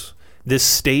wings. This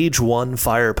stage 1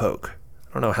 fire poke.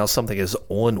 I don't know how something is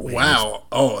on wings. Wow.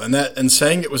 Oh, and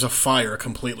saying it was a fire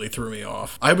completely threw me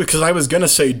off. Because I was going to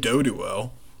say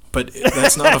Doduo, but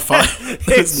that's not a fire.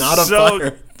 It's not a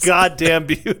fire. Goddamn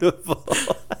beautiful.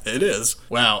 It is.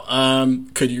 Wow.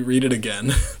 Could you read it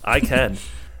again? I can.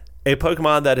 A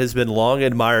Pokemon that has been long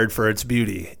admired for its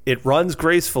beauty. It runs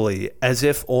gracefully as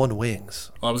if on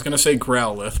wings. Well, I was going to say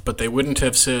Growlithe, but they wouldn't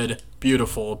have said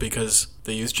beautiful because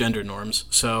they use gender norms.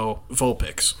 So,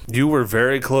 Vulpix. You were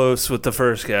very close with the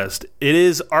first guest. It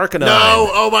is Arcanine. No!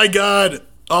 Oh my god!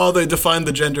 Oh, they defined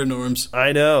the gender norms.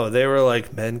 I know. They were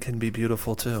like, men can be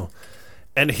beautiful too.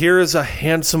 And here is a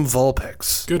handsome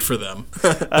Vulpix. Good for them.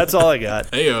 That's all I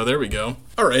got. Hey-o, there we go.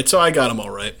 All right, so I got them all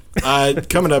right.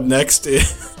 Coming up next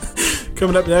is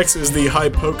the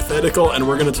Hypothetical, and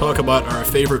we're going to talk about our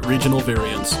favorite regional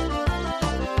variants.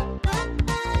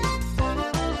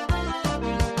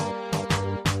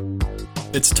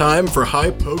 It's time for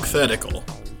Hypothetical.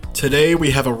 Today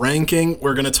we have a ranking.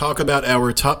 We're going to talk about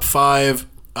our top 5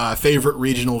 favorite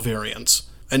regional variants.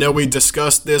 I know we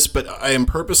discussed this, but I am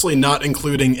purposely not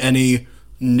including any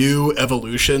new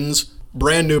evolutions.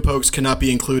 Brand new pokes cannot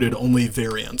be included, only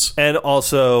variants. And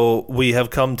also, we have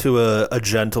come to a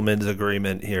gentleman's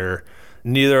agreement here.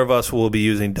 Neither of us will be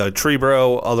using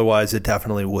Dugtrio, otherwise it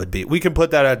definitely would be. We can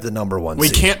put that at the number 1 We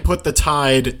seed. can't put the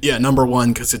Tide, number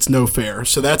 1, because it's no fair.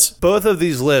 So that's... Both of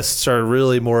these lists are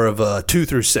really more of a 2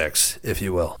 through 6, if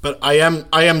you will. But I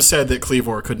am sad that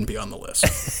Kleavor couldn't be on the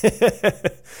list.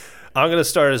 I'm going to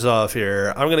start us off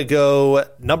here. I'm going to go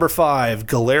number 5,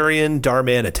 Galarian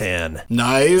Darmanitan.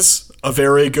 Nice. A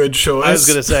very good choice. I was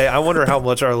going to say, I wonder how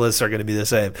much our lists are going to be the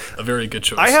same. A very good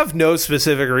choice. I have no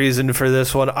specific reason for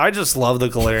this one. I just love the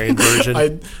Galarian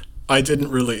version. I didn't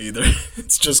really either.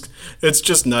 It's just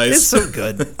nice. It's so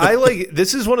good.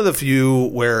 This is one of the few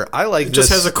where I like it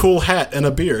just has a cool hat and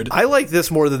a beard. I like this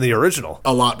more than the original.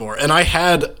 A lot more. And I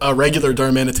had a regular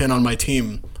Darmanitan on my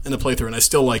team in the playthrough, and I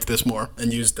still like this more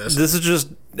and used this. This is just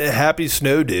a happy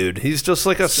snow dude. He's just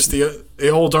like it's just the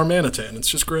old Darmanitan. It's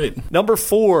just great. Number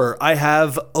 4, I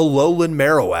have Alolan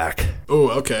Marowak. Oh,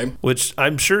 okay. Which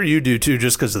I'm sure you do too,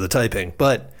 just because of the typing.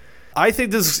 But I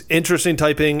think this is interesting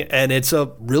typing, and it's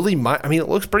a really, it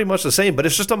looks pretty much the same, but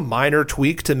it's just a minor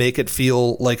tweak to make it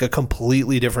feel like a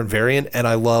completely different variant, and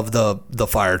I love the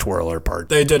Fire Twirler part.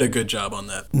 They did a good job on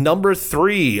that. Number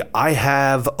 3, I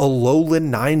have Alolan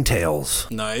Ninetales.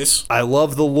 Nice. I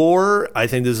love the lore. I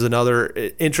think this is another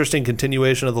interesting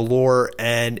continuation of the lore,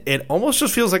 and it almost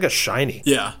just feels like a shiny.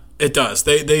 Yeah. It does.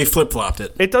 They flip-flopped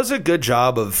it. It does a good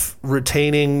job of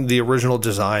retaining the original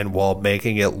design while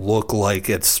making it look like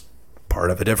it's part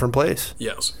of a different place.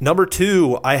 Yes. Number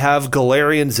 2, I have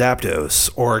Galarian Zapdos,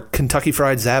 or Kentucky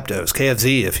Fried Zapdos,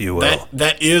 KFZ, if you will.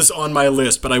 That is on my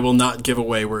list, but I will not give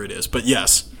away where it is. But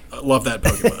yes, I love that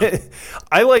Pokemon.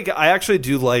 I actually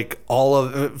do like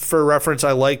for reference,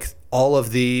 I like all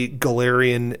of the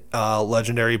Galarian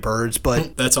legendary birds,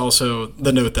 but that's also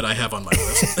the note that I have on my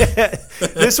list.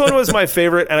 This one was my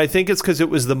favorite, and I think it's because it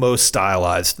was the most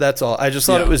stylized. That's all. I just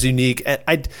thought it was unique,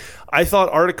 and I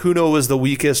thought Articuno was the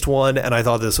weakest one, and I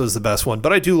thought this was the best one,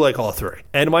 but I do like all 3.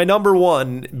 And my number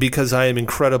 1, because I am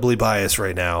incredibly biased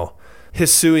right now,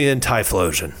 Hisuian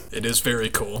Typhlosion. It is very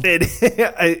cool.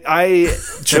 I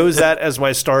chose that as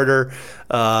my starter.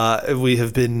 We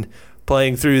have been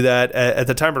playing through that. At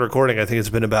the time of recording, I think it's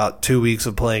been about 2 weeks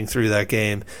of playing through that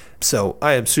game. So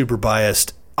I am super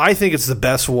biased. I think it's the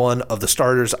best one of the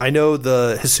starters. I know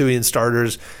the Hisuian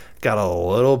starters got a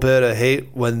little bit of hate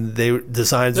when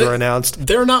designs were announced.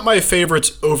 They're not my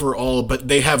favorites overall, but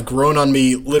they have grown on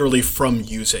me literally from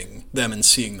using them and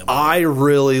seeing them. I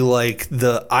really like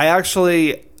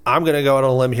I'm going to go out on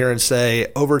a limb here and say,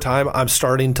 over time, I'm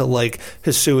starting to like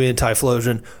Hisuian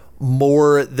Typhlosion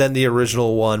more than the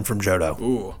original one from Johto.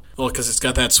 Ooh. Well, because it's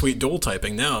got that sweet dual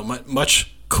typing now.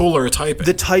 Much cooler typing.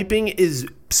 The typing is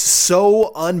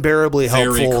so unbearably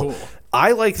helpful. Very cool.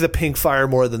 I like the pink fire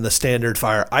more than the standard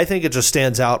fire. I think it just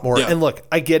stands out more. Yeah. And look,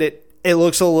 I get it. It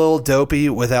looks a little dopey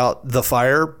without the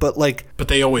fire, but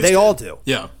they all do.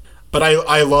 Yeah. But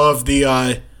I love the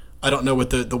I don't know what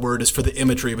the word is for the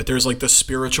imagery, but there's like the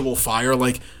spiritual fire.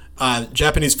 Like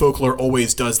Japanese folklore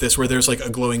always does this, where there's like a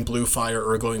glowing blue fire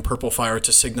or a glowing purple fire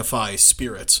to signify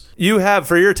spirits. You have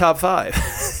for your top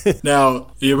 5. Now,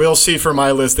 you will see from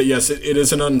my list that, yes, it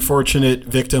is an unfortunate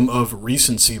victim of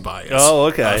recency bias. Oh,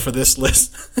 okay. For this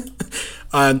list.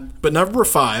 But number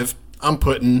 5, I'm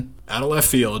putting, out of left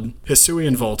field,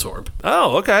 Hisuian Voltorb.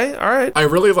 Oh, okay. All right. I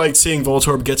really like seeing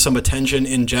Voltorb get some attention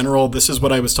in general. This is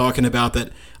what I was talking about,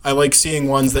 that I like seeing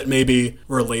ones that maybe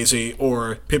were lazy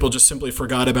or people just simply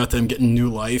forgot about them getting new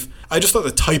life. I just thought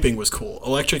the typing was cool.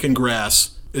 Electric and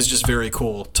Grass is just very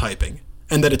cool typing.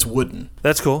 And that it's wooden.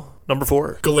 That's cool. Number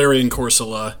 4. Galarian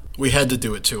Corsola. We had to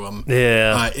do it to him.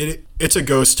 Yeah. It's a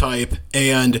ghost type,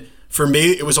 and for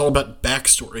me, it was all about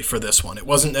backstory for this one. It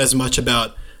wasn't as much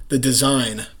about the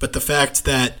design, but the fact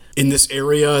that in this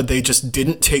area, they just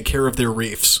didn't take care of their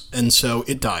reefs, and so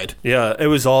it died. Yeah, it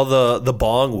was all the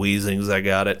bong wheezings that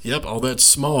got it. Yep, all that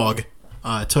smog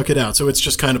took it out. So it's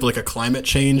just kind of like a climate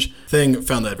change thing.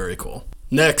 Found that very cool.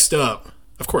 Next up,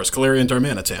 of course, Galarian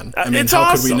Darmanitan. I mean, it's how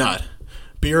awesome. could we not?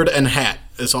 Beard and hat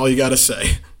is all you got to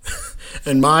say.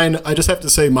 And mine, I just have to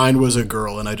say mine was a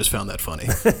girl, and I just found that funny.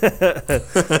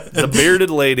 The bearded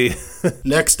lady.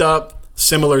 Next up,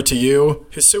 similar to you,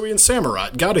 Hisuian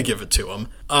Samurott. Gotta give it to him.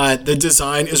 The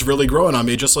design is really growing on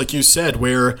me, just like you said,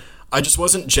 where I just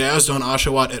wasn't jazzed on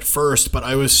Oshawott at first, but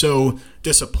I was so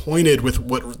disappointed with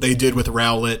what they did with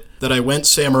Rowlet that I went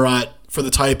Samurott for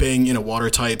the typing, water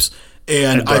types,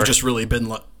 and I've just really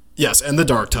been yes, and the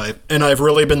dark type. And I've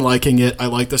really been liking it. I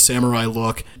like the samurai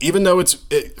look. Even though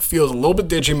it feels a little bit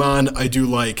Digimon, I do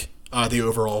like the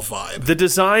overall vibe. The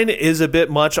design is a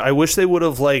bit much. I wish they would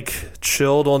have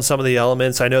chilled on some of the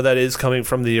elements. I know that is coming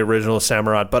from the original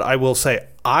Samurott, but I will say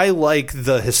I like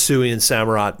the Hisuian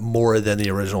Samurott more than the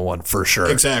original one for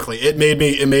sure. Exactly. It made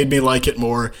me like it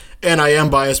more. And I am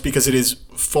biased because it is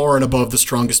far and above the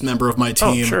strongest member of my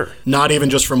team. Oh, sure. Not even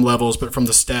just from levels, but from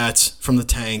the stats, from the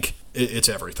tank. It's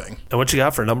everything. And what you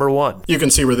got for number 1? You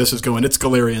can see where this is going. It's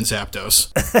Galarian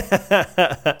Zapdos.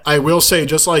 I will say,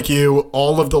 just like you,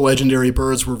 all of the legendary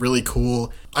birds were really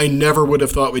cool. I never would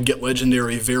have thought we'd get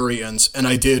legendary variants, and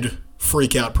I did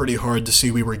freak out pretty hard to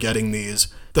see we were getting these.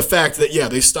 The fact that,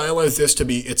 they stylized this to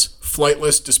be it's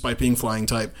flightless despite being flying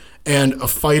type, and a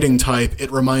fighting type. It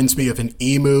reminds me of an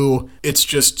emu. It's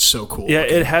just so cool. Yeah,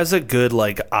 it has a good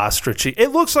ostrichy. It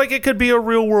looks like it could be a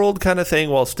real world kind of thing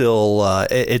while still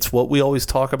it's what we always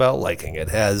talk about liking. It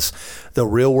has the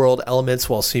real world elements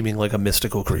while seeming like a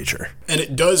mystical creature. And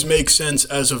it does make sense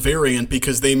as a variant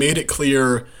because they made it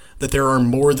clear that there are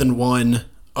more than one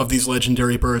of these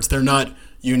legendary birds. They're not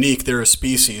unique, they're a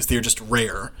species, they're just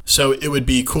rare. So it would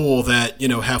be cool that,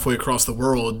 halfway across the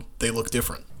world, they look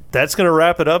different. That's going to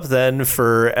wrap it up then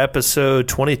for episode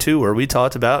 22, where we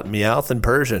talked about Meowth and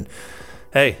Persian.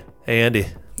 Hey, Andy.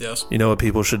 Yes. You know what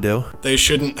people should do? They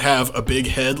shouldn't have a big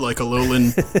head like a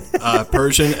lowland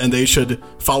Persian, and they should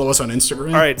follow us on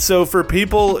Instagram. All right, so for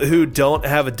people who don't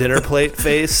have a dinner plate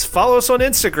face, follow us on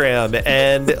Instagram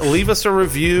and leave us a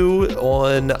review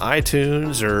on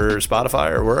iTunes or Spotify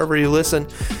or wherever you listen.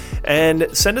 And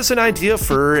send us an idea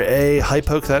for a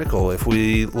hypothetical if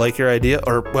we like your idea,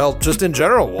 or, well, just in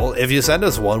general. Well, if you send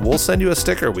us one, we'll send you a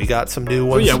sticker. We got some new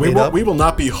ones. We will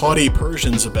not be haughty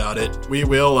Persians about it. We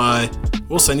will,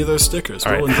 we'll send you those stickers.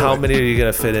 All right, how many are you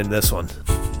going to fit in this one?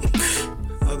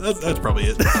 That's probably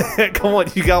it. Come on,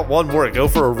 you got one more. Go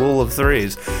for a rule of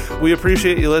 3s. We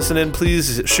appreciate you listening.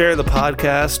 Please share the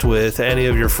podcast with any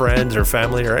of your friends or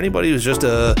family or anybody who's just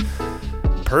a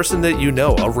person that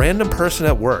a random person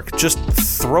at work. Just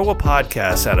throw a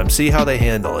podcast at them, see how they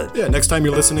handle it. Yeah, next time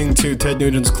you're listening to Ted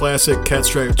Nugent's classic Cat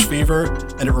Scratch Fever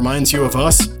and it reminds you of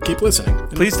us, keep listening.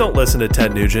 Please don't listen to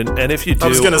Ted Nugent, and if you do, I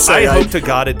was gonna say, I hope to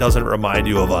God it doesn't remind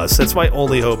you of us. That's my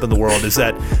only hope in the world, is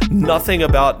that nothing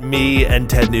about me and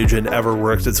Ted Nugent ever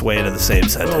works its way into the same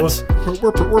sentence.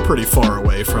 We're pretty far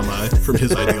away from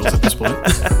his ideals at this point.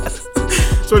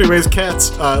 So anyways,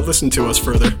 cats, listen to us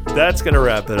further. That's going to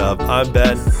wrap it up. I'm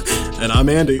Ben. And I'm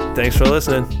Andy. Thanks for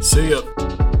listening. See ya.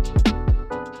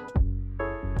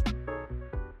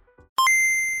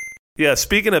 Yeah,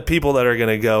 speaking of people that are going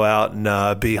to go out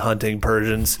and be hunting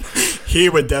Persians. He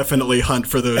would definitely hunt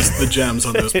for the gems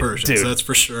on those Persians, Dude. That's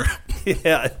for sure.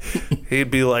 Yeah,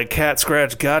 he'd be like, cat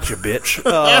scratch gotcha, bitch.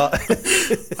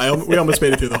 We almost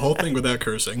made it through the whole thing without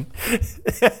cursing.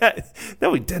 No,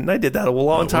 we didn't. I did that a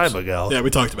long time ago. Yeah, we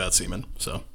talked about semen, so...